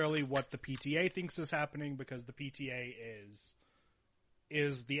necessarily what the PTA thinks is happening, because the PTA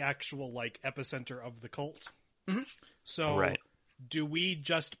is the actual, like, epicenter of the cult. So, right. Do we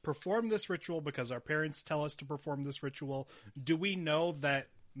just perform this ritual because our parents tell us to perform this ritual? Do we know that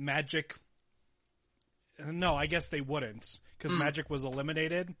magic... No, I guess they wouldn't, because magic was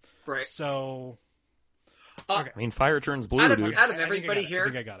eliminated. Right. So... I mean, fire turns blue, dude. Out of everybody here, I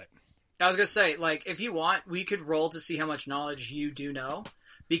think I got it. I was going to say, like, if you want, we could roll to see how much knowledge you do know,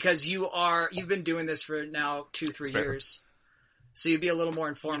 because you've been doing this for now 2-3 years. So you'd be a little more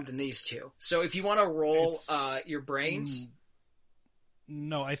informed than these two. So if you want to roll your brains,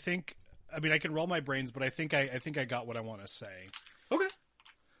 no, I can roll my brains, but I think I got what I want to say. Okay.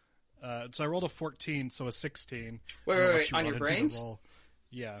 So I rolled a 14, so a 16. Wait, on your brains?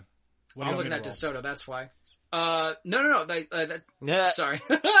 Yeah. I'm looking at DeSoto. That's why. No. Sorry.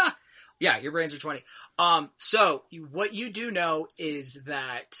 Yeah, your brains are 20. So what you do know is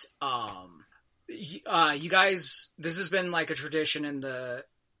that you guys, this has been like a tradition in the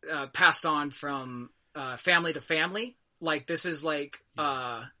passed on from family to family. Like, this is like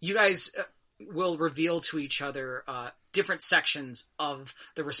you guys will reveal to each other different sections of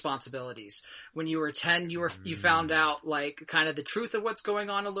the responsibilities. When you were 10, you found out like kind of the truth of what's going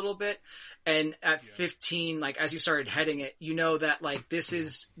on a little bit. And at 15, like as you started heading it, you know that like this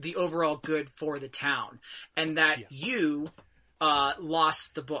is the overall good for the town, and that you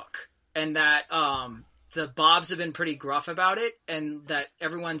lost the book, and that the Bobs have been pretty gruff about it, and that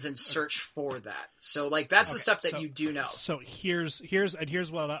everyone's in search for that. So like that's the stuff that you do know. So here's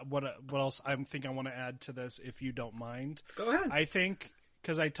what else I think I want to add to this, if you don't mind. Go ahead. I think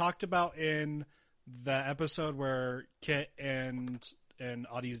because I talked about in the episode where Kit and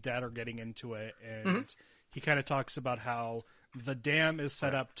Audie's dad are getting into it, and he kind of talks about how the dam is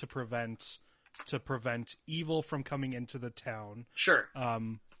set up to prevent evil from coming into the town. Sure.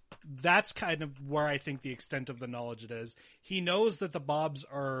 That's kind of where I think the extent of the knowledge it is. He knows that the Bobs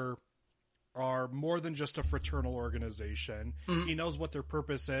are more than just a fraternal organization. He knows what their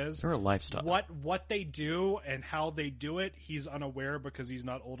purpose is. They're a lifestyle. What they do and how they do it, he's unaware because he's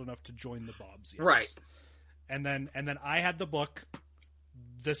not old enough to join the Bobs yet. Right. And then I had the book.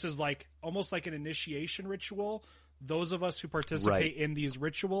 This is like almost like an initiation ritual. Those of us who participate in these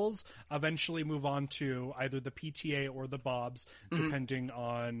rituals eventually move on to either the PTA or the Bobs, depending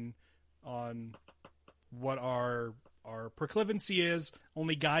on what our proclivency is.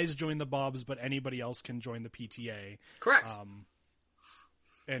 Only guys join the Bobs, but anybody else can join the PTA. Correct.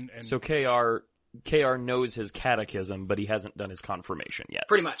 And So KR knows his catechism, but he hasn't done his confirmation yet.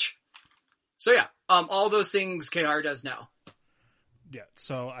 Pretty much. So yeah, all those things KR does know. Yeah.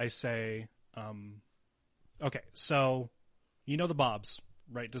 So I say, okay. So you know the Bobs,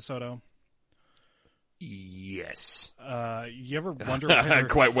 right, DeSoto? Yes. You ever wonder why they're,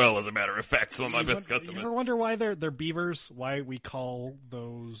 quite well, as a matter of fact, some of my best you customers. ever wonder why they're beavers? Why we call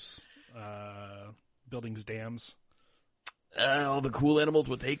those buildings dams? All the cool animals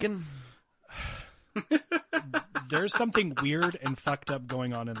were taken? There's something weird and fucked up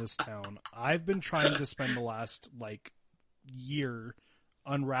going on in this town. I've been trying to spend the last year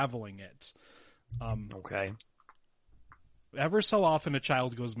unraveling it. Okay. Ever so often a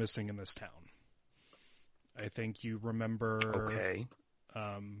child goes missing in this town. I think you remember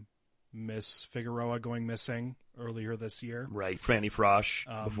Miss Figueroa going missing earlier this year. Right. Franny Frosh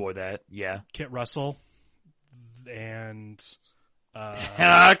before that. Yeah. Kit Russell and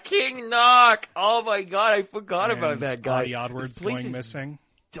King Knock! Oh my god, I forgot about that guy. Audie Odwards going missing.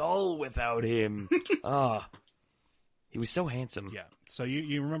 Dull without him. He was so handsome. Yeah. So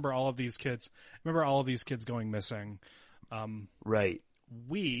you remember all of these kids. Remember all of these kids going missing. Right.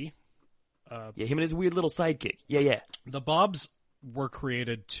 We yeah, him and his weird little sidekick. Yeah. The Bobs were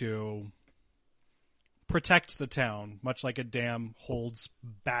created to protect the town, much like a dam holds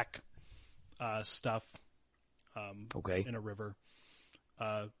back stuff in a river.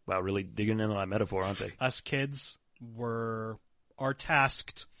 Wow, really digging in on that metaphor, aren't they? Us kids are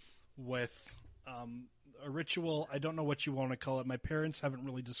tasked with a ritual. I don't know what you want to call it. My parents haven't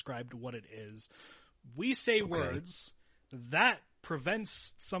really described what it is. We say words that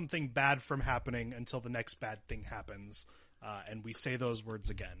prevents something bad from happening until the next bad thing happens. And we say those words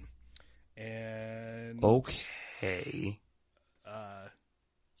again. And okay.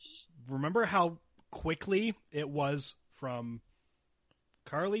 Remember how quickly it was from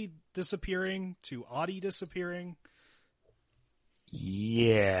Carly disappearing to Audie disappearing?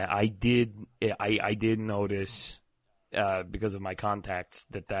 Yeah, I did. I did notice because of my contacts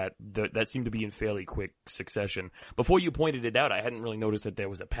that seemed to be in fairly quick succession. Before you pointed it out, I hadn't really noticed that there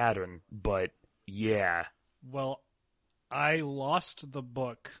was a pattern. But yeah. Well, I lost the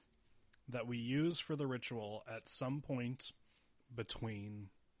book that we use for the ritual at some point between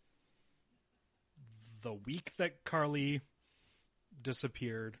the week that Carly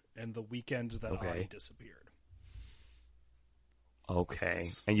disappeared and the weekend that Audie disappeared.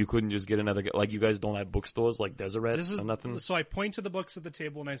 Okay. And you couldn't just get another, like you guys don't have bookstores like Deseret or nothing? So I point to the books at the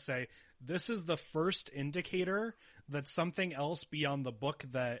table and I say, this is the first indicator that something else beyond the book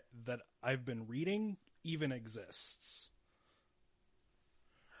that I've been reading even exists.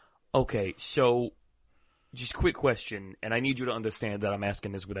 Okay, so just quick question, and I need you to understand that I'm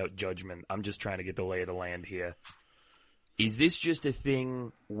asking this without judgment. I'm just trying to get the lay of the land here. Is this just a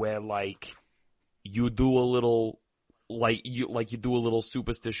thing where you do a little you do a little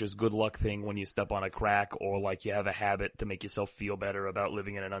superstitious good luck thing when you step on a crack, or you have a habit to make yourself feel better about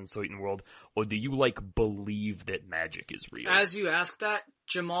living in an uncertain world, or do you believe that magic is real? As you ask that,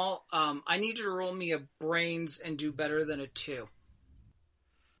 Jamal, I need you to roll me a brains and do better than a 2.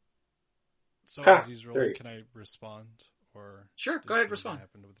 So as he's rolling, can I respond? Or sure, go ahead, respond. What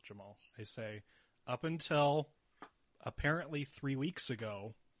happened with Jamal? I say, up until apparently 3 weeks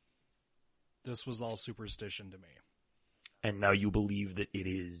ago, this was all superstition to me. And now you believe that it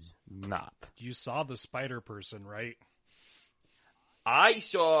is not. You saw the spider person, right? I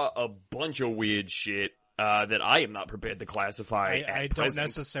saw a bunch of weird shit that I am not prepared to classify. I don't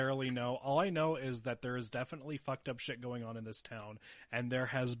necessarily know. All I know is that there is definitely fucked up shit going on in this town, and there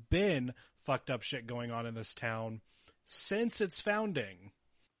has been fucked up shit going on in this town since its founding.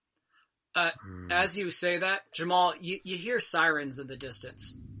 As you say that, Jamal, you hear sirens in the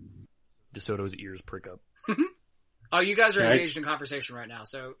distance. DeSoto's ears prick up. Oh, you guys are engaged in conversation right now,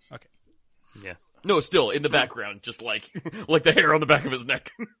 so... Okay. Yeah. No, still, in the background, just like the hair on the back of his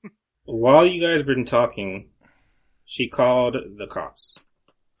neck. While you guys been talking, she called the cops.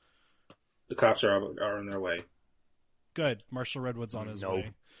 The cops are on their way. Good. Marshall Redwood's on his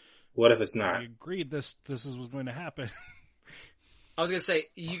way. What if it's not? We agreed this was going to happen. I was going to say,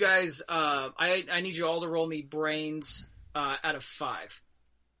 you guys, I need you all to roll me brains out of 5.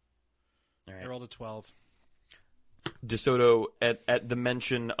 All right. I rolled a 12. DeSoto, at the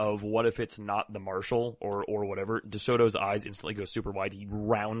mention of what if it's not the marshal or whatever, DeSoto's eyes instantly go super wide. He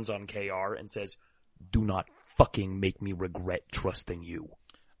rounds on KR and says, "Do not fucking make me regret trusting you."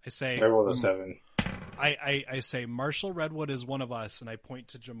 I rolled a 7. I say, Marshall Redwood is one of us, and I point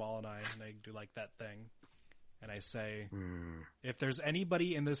to Jamal and I do like that thing. And I say, if there's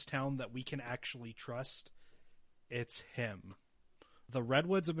anybody in this town that we can actually trust, it's him. The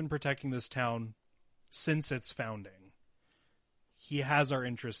Redwoods have been protecting this town since its founding. He has our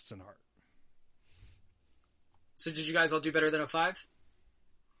interests in heart. So did you guys all do better than a 5?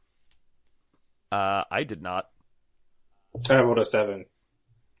 I did not. I rolled a 7.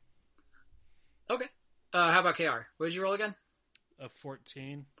 Okay. How about KR? What did you roll again? A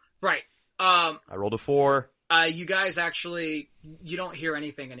 14. Right. I rolled a 4. You guys actually, you don't hear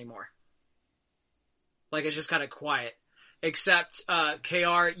anything anymore. Like, it's just kind of quiet. Except,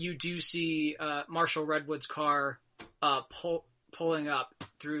 KR, you do see Marshall Redwood's car pulling up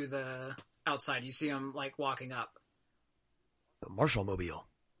through the outside. You see him, like, walking up. The Marshall Mobile.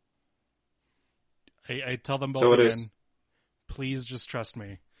 I tell them both again, please just trust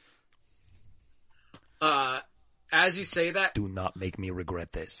me. As you say that... Do not make me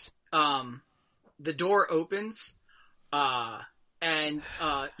regret this. The door opens, and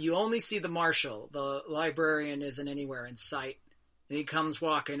you only see the marshal. The librarian isn't anywhere in sight. And he comes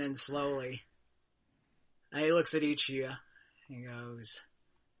walking in slowly. And he looks at each of you. He goes,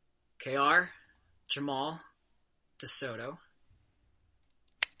 KR, Jamal, DeSoto.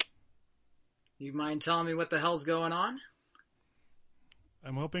 You mind telling me what the hell's going on?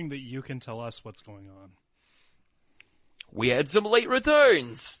 I'm hoping that you can tell us what's going on. We had some late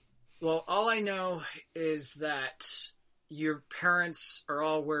returns. Well, all I know is that your parents are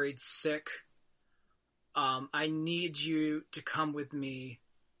all worried sick. I need you to come with me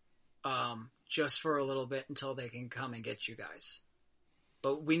just for a little bit until they can come and get you guys.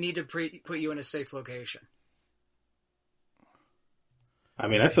 But we need to put you in a safe location. I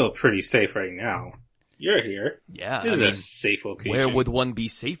mean, I feel pretty safe right now. You're here. Yeah, This is a safe location. Where would one be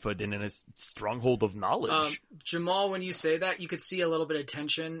safer than in a stronghold of knowledge? Jamal, when you say that, you could see a little bit of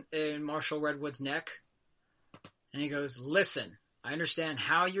tension in Marshall Redwood's neck. And he goes, listen, I understand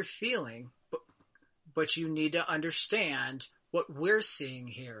how you're feeling, but you need to understand what we're seeing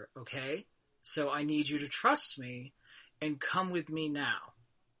here, okay? So I need you to trust me and come with me now.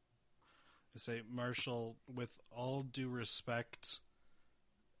 I say, Marshall, with all due respect,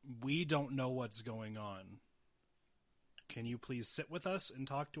 we don't know what's going on. Can you please sit with us and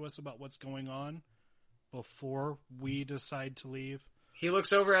talk to us about what's going on before we decide to leave? He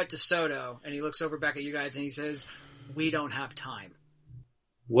looks over at DeSoto, and he looks over back at you guys, and he says, we don't have time.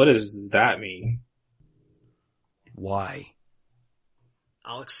 What does that mean? Why?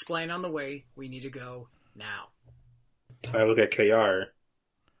 I'll explain on the way. We need to go now. I look at KR,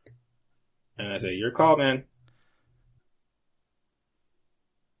 and I say, your call, man.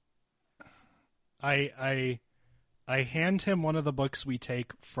 I hand him one of the books we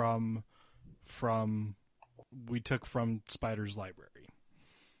take from Spider's library.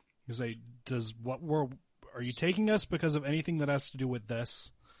 I say, are you taking us because of anything that has to do with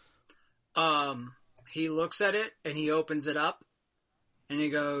this? He looks at it and he opens it up and he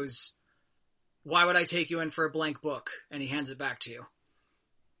goes, why would I take you in for a blank book? And he hands it back to you.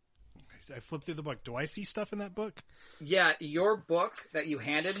 I flip through the book. Do I see stuff in that book? Yeah, your book that you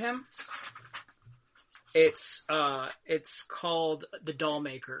handed him, it's called The Doll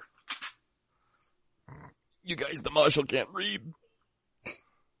Maker. You guys, the marshal can't read.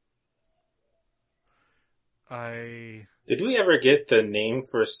 Did we ever get the name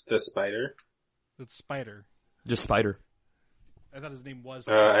for the spider? It's Spider. Just Spider. I thought his name was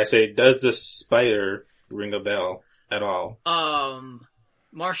Spider. I say, does the spider ring a bell? at all.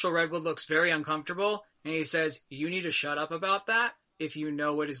 Marshall Redwood looks very uncomfortable, and he says, "You need to shut up about that if you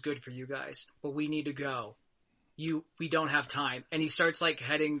know what is good for you guys. But we need to go. We don't have time." And he starts like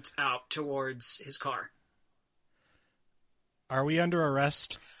heading out towards his car. Are we under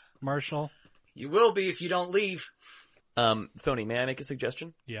arrest, Marshall? You will be if you don't leave. Phony, may I make a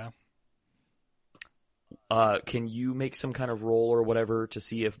suggestion? Yeah. Can you make some kind of roll or whatever to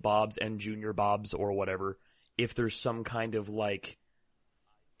see if Bob's and Junior Bob's or whatever, if there's some kind of like,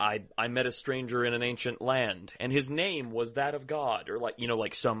 I met a stranger in an ancient land and his name was that of God, or like,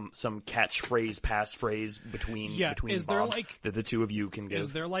 like some catchphrase, passphrase between is there Bob's like, that the two of you can give.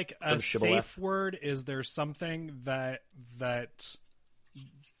 Is there like some a shibboleth? safe word? Is there something that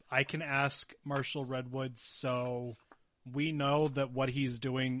I can ask Marshall Redwood so we know that what he's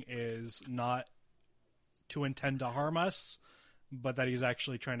doing is not to intend to harm us, but that he's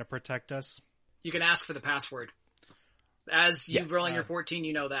actually trying to protect us? You can ask for the password. As you rolling your 14,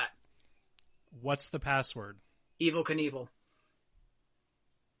 you know that. What's the password? Evil Knievel.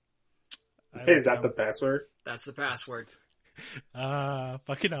 Is that the password? That's the password.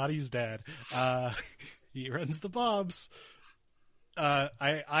 Fucking Audie's dad. He runs the Bobs.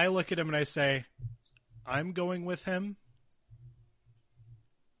 I look at him and I say, I'm going with him.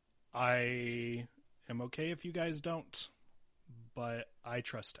 I am okay if you guys don't, but I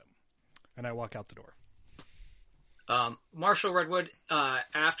trust him. And I walk out the door. Marshall Redwood,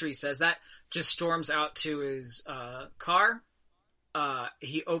 after he says that, just storms out to his car.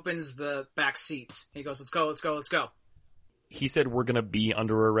 He opens the back seats. He goes, let's go, let's go, let's go. He said we're gonna be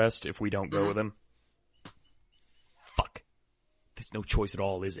under arrest if we don't go with him. Fuck. There's no choice at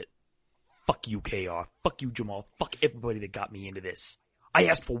all, is it? Fuck you, KR. Fuck you, Jamal. Fuck everybody that got me into this. I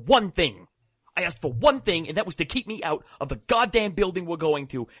asked for one thing. And that was to keep me out of the goddamn building we're going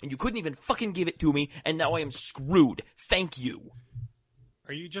to, and you couldn't even fucking give it to me, and now I am screwed. Thank you.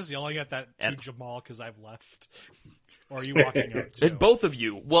 Are you just yelling at that to Jamal because I've left? Or are you walking out too? Both of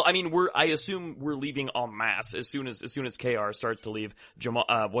you. Well, I mean, I assume we're leaving en masse as soon as KR starts to leave. Jamal,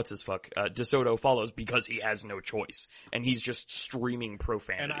 DeSoto follows because he has no choice, and he's just streaming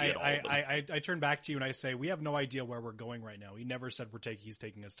profanity. And at all of them. I turn back to you and I say, we have no idea where we're going right now. He never said he's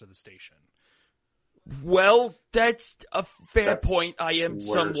taking us to the station. Well, that's a fair point. I am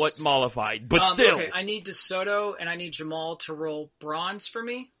somewhat mollified, but still. Okay, I need DeSoto and I need Jamal to roll bronze for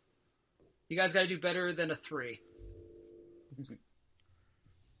me. You guys gotta do better than a 3.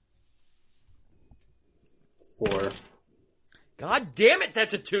 4. God damn it,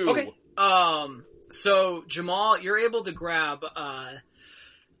 that's a 2. Okay. So Jamal, you're able to grab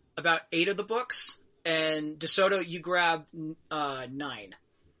about 8 of the books, and DeSoto, you grab 9.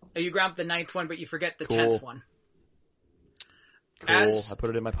 You grab the 9th one, but you forget the 10th one. Cool. I put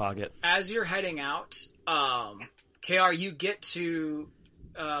it in my pocket. As you're heading out, KR, you get to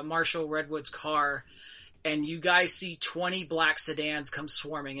Marshall Redwood's car, and you guys see 20 black sedans come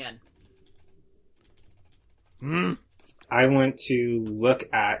swarming in. I went to look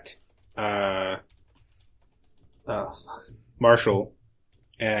at Marshall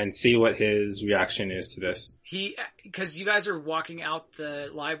and see what his reaction is to this. Because you guys are walking out the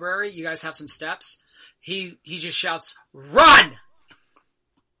library, you guys have some steps. He just shouts, "Run!"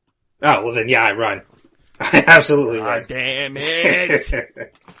 Oh, well then, yeah, I run. I absolutely run. God damn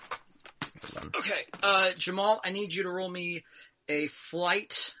it! Okay, Jamal, I need you to roll me a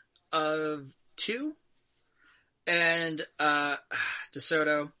flight of 2. And,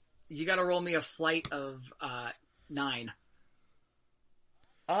 DeSoto, you gotta roll me a flight of 9.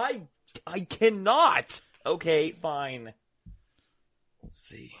 I cannot. Okay, fine. Let's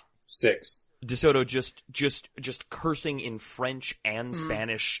see. 6. DeSoto just cursing in French and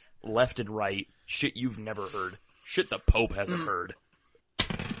Spanish, left and right. Shit you've never heard. Shit the Pope hasn't heard.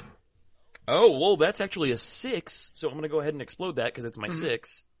 Oh, well, that's actually a 6, so I'm gonna go ahead and explode that because it's my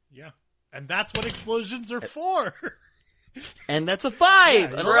 6. Yeah. And that's what explosions are for. And that's a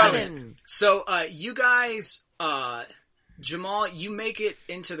 5! An 11! So, you guys, Jamal, you make it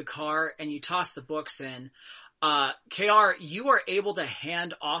into the car and you toss the books in. KR, you are able to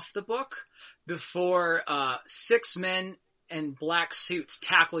hand off the book before 6 men in black suits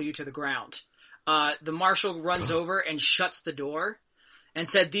tackle you to the ground. The marshal runs over and shuts the door and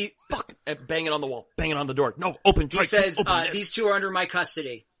said, Fuck! Banging on the wall, banging on the door. No, open, he says, open these 2 are under my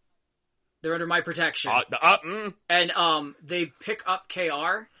custody. They're under my protection. And they pick up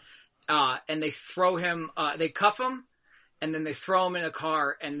KR, and they throw him, they cuff him, and then they throw him in a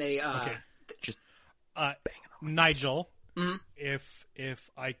car, and they, just bang Nigel,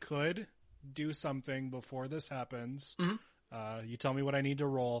 if I could do something before this happens, you tell me what I need to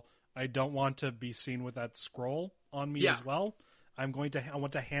roll. I don't want to be seen with that scroll on me Yeah. as well, I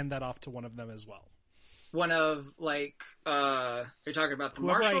want to hand that off to one of them as well. One of like, you're talking about the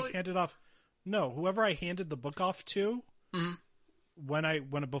Whoever marshal. I handed off, no, whoever I handed the book off to, Mhm.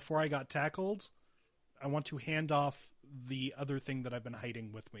 before I got tackled, I want to hand off the other thing that I've been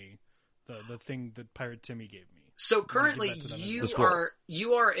hiding with me, the thing that Pirate Timmy gave me. So currently, that to them as you well. The scroll.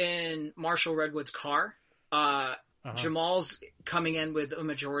 you are in Marshall Redwood's car. Jamal's coming in with a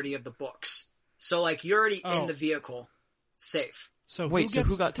majority of the books. So like you're already in the vehicle, safe. So Wait,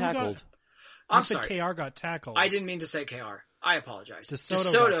 who got tackled? I'm said sorry, KR got tackled. I didn't mean to say KR. I apologize.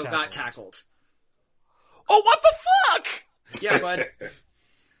 DeSoto DeSoto got tackled. Oh, what the fuck? Yeah, bud.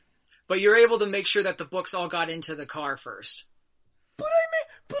 But you're able to make sure that the books all got into the car first.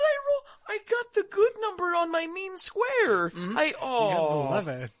 I got the good number on my mean square. Mhm. He had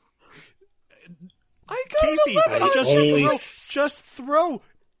 11. I got Casey, 11. just throw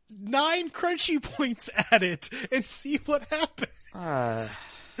 9 crunchy points at it and see what happens.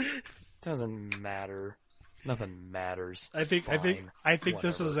 Doesn't matter. Nothing matters. I think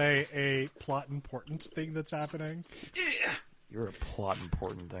this Whatever. is a plot importance thing that's happening. Yeah. You're a plot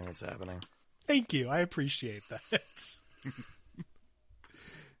important thing that's happening. Thank you. I appreciate that.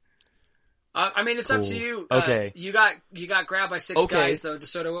 I mean, it's up to Cool. you. Okay. You got grabbed by 6 Okay. guys, though.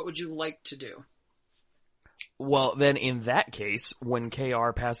 DeSoto, what would you like to do? Well, then in that case, when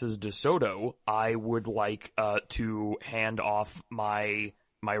KR passes DeSoto, I would like to hand off my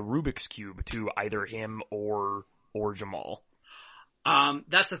Rubik's Cube to either him or Jamal.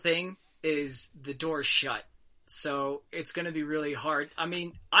 That's the thing, is the door's shut. So it's going to be really hard. I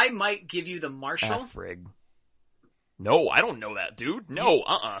mean, I might give you the marshal. Frig. No, I don't know that, dude. No,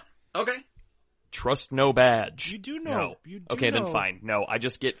 Okay. Trust no badge. You do know. No. You do Okay, know. then fine. No, I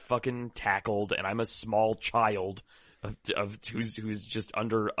just get fucking tackled, and I'm a small child of who's just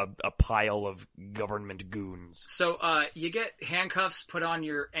under a pile of government goons. So, you get handcuffs put on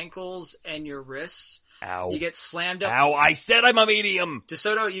your ankles and your wrists. Ow. You get slammed up. Ow, I said I'm a medium!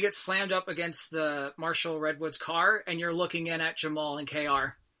 DeSoto, you get slammed up against the Marshall Redwood's car, and you're looking in at Jamal and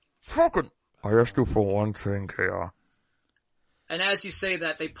KR. Fucking... I asked you for one thing, KR. And as you say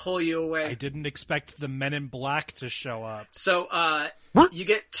that, they pull you away. I didn't expect the Men in Black to show up. So, you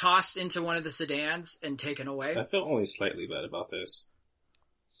get tossed into one of the sedans and taken away. I feel only slightly bad about this.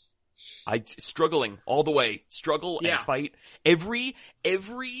 Struggling all the way. Struggle Yeah. and fight. Every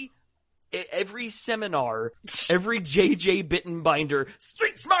seminar, every JJ Bittenbinder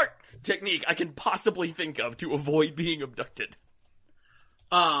street smart technique I can possibly think of to avoid being abducted.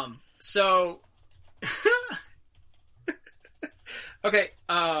 So... Okay,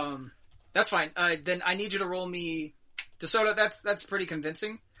 that's fine. Then I need you to roll me... DeSoto, that's pretty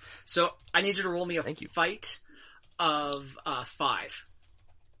convincing. So I need you to roll me a Thank you. fight of 5.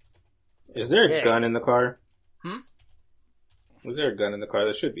 Is there a Yeah. gun in the car? Hmm? Was there a gun in the car?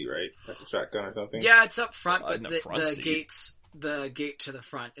 There should be, right? Like a shotgun or something? Yeah, it's up front, In but the front the seat. the gate to the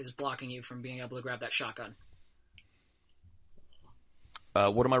front is blocking you from being able to grab that shotgun.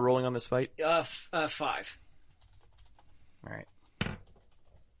 What am I rolling on this fight? 5. Alright.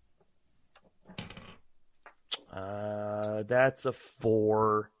 That's a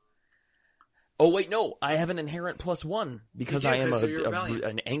 4. Oh wait, no, I have an inherent +1 because You do, I am 'cause you're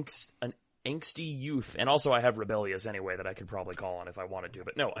rebellion. an angsty youth, and also I have rebellious anyway that I could probably call on if I wanted to.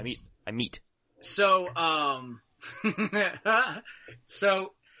 But no, I meet. So,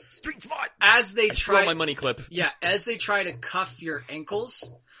 so Street smart. as they Throw try, my money clip. as they try to cuff your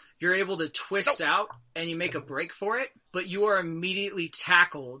ankles, you're able to twist out and you make a break for it, but you are immediately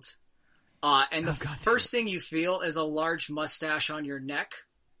tackled. And the first thing you feel is a large mustache on your neck.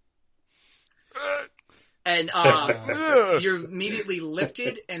 And you're immediately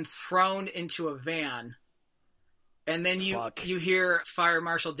lifted and thrown into a van. And then you hear Fire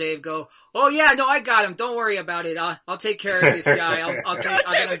Marshal Dave go, "Oh yeah, no, I got him. Don't worry about it. I'll take care of this guy. I'll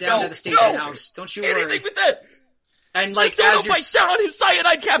get him down to the station house. Don't you worry." Anything with that. And like Someone as you're bites down on his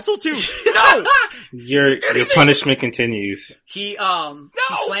cyanide capsule too. No. Your punishment continues. he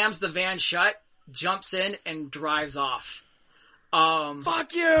slams the van shut, jumps in, and drives off.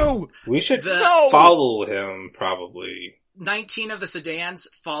 Fuck you. We should The- follow him, probably. 19 of the sedans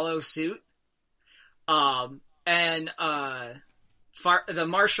follow suit. And the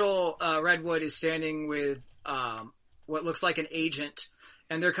Marshal Redwood is standing with what looks like an agent,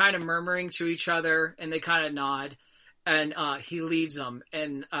 and they're kind of murmuring to each other, and they kind of nod, and he leaves them,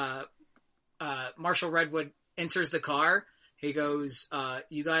 and Marshal Redwood enters the car. He goes,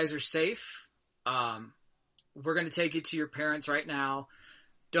 "You guys are safe. We're going to take you to your parents right now.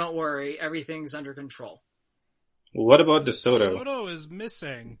 Don't worry, everything's under control." What about DeSoto? Soto is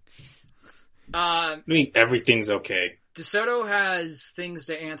missing. I mean, everything's okay. DeSoto has things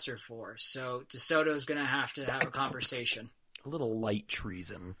to answer for, so DeSoto's gonna have a conversation. A little light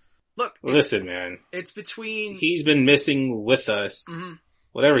treason. Look, Listen, man. it's between... He's been missing with us. Mhm.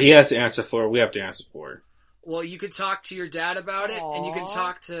 Whatever he has to answer for, we have to answer for. Well, you could talk to your dad about it, and you can Aww.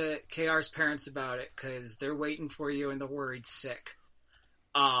 talk to KR's parents about it, because they're waiting for you and they're worried sick.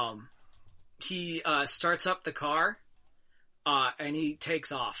 He starts up the car, and he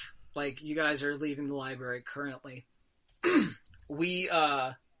takes off. Like, you guys are leaving the library currently.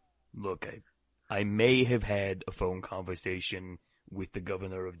 Look, I may have had a phone conversation with the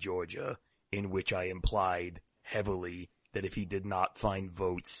governor of Georgia in which I implied heavily that if he did not find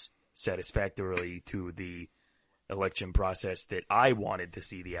votes satisfactorily to the election process that I wanted to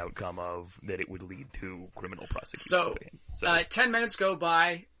see the outcome of, that it would lead to criminal prosecution. So 10 minutes go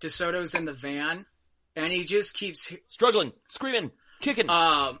by, DeSoto's in the van, and he just keeps... Struggling, screaming, kicking,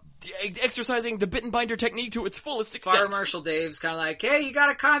 exercising the bit and binder technique to its fullest extent. Fire Marshal Dave's kind of like, hey, you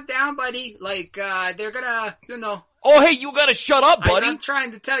gotta calm down, buddy. Like, they're gonna, Oh, hey, you gotta shut up, buddy! I'm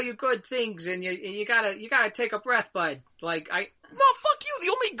trying to tell you good things, and you gotta take a breath, bud. Like, No, fuck you! The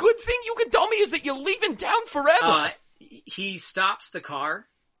only good thing you can tell me is that you're leaving town forever! He stops the car,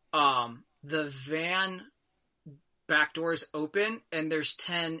 the van back doors open, and there's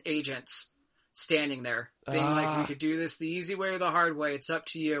 10 agents standing there, being like, we could do this the easy way or the hard way, it's up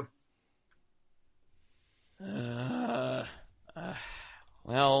to you. Well,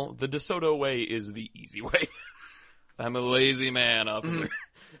 the DeSoto way is the easy way. I'm a lazy man, officer.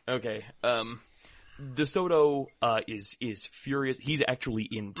 Okay, DeSoto, is furious. He's actually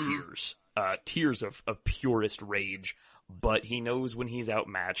in tears. Tears of purest rage, but he knows when he's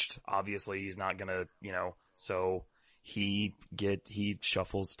outmatched. Obviously, he's not gonna, so he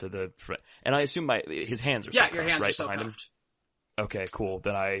shuffles to the front. And I assume his hands are still Yeah, your hands right are still behind cuffed. him. Okay, cool.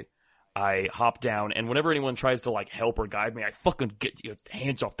 Then I hop down, and whenever anyone tries to, help or guide me, I fucking get your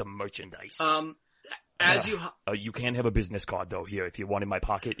hands off the merchandise. As you can have a business card, though, here, if you want in my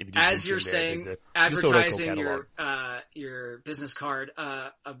pocket. If you as you're saying, advertising your business card,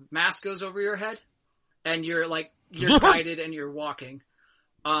 a mask goes over your head, and you're guided and you're walking.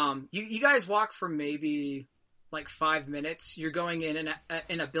 You guys walk for maybe 5 minutes. You're going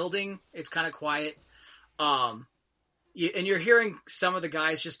in a building. It's kind of quiet. And you're hearing some of the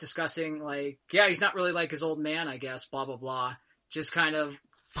guys just discussing, he's not really like his old man, I guess, blah, blah, blah. Just kind of,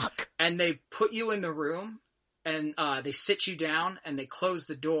 fuck. And they put you in the room, and they sit you down, and they close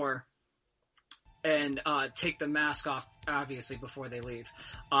the door, and take the mask off, obviously, before they leave.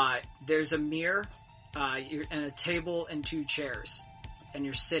 There's a mirror, and a table and 2 chairs, and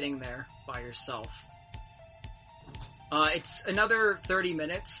you're sitting there by yourself. It's another 30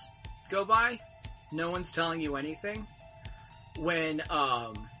 minutes go by. No one's telling you anything. When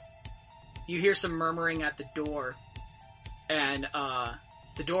you hear some murmuring at the door, and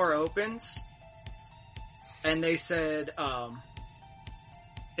the door opens, and they said,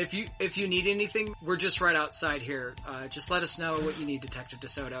 if you need anything, we're just right outside here. Just let us know what you need, Detective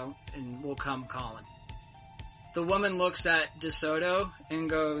DeSoto, and we'll come calling. The woman looks at DeSoto and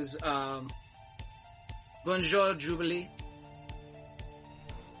goes, Bonjour, Jubilee.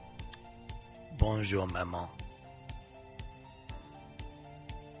 Bonjour, maman.